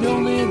 I'd need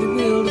only the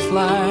will to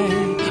fly.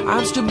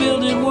 I'm still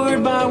building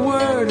word by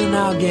word, and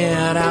I'll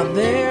get out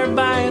there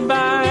by and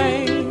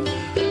by.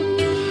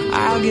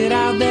 I'll get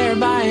out there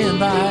by and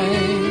by.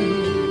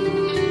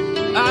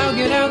 I'll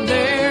get out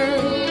there.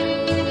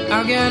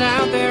 I'll get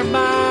out there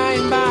by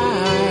and by.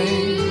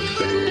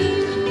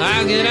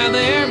 I'll get out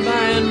there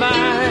by and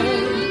by.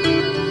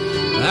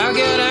 I'll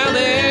get out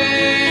there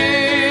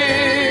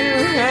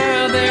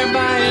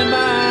by and by.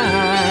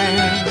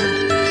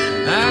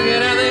 I'll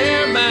get out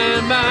there by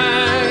and by.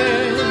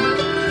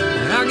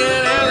 I'll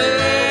get out there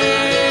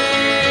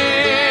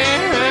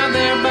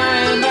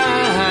by and by.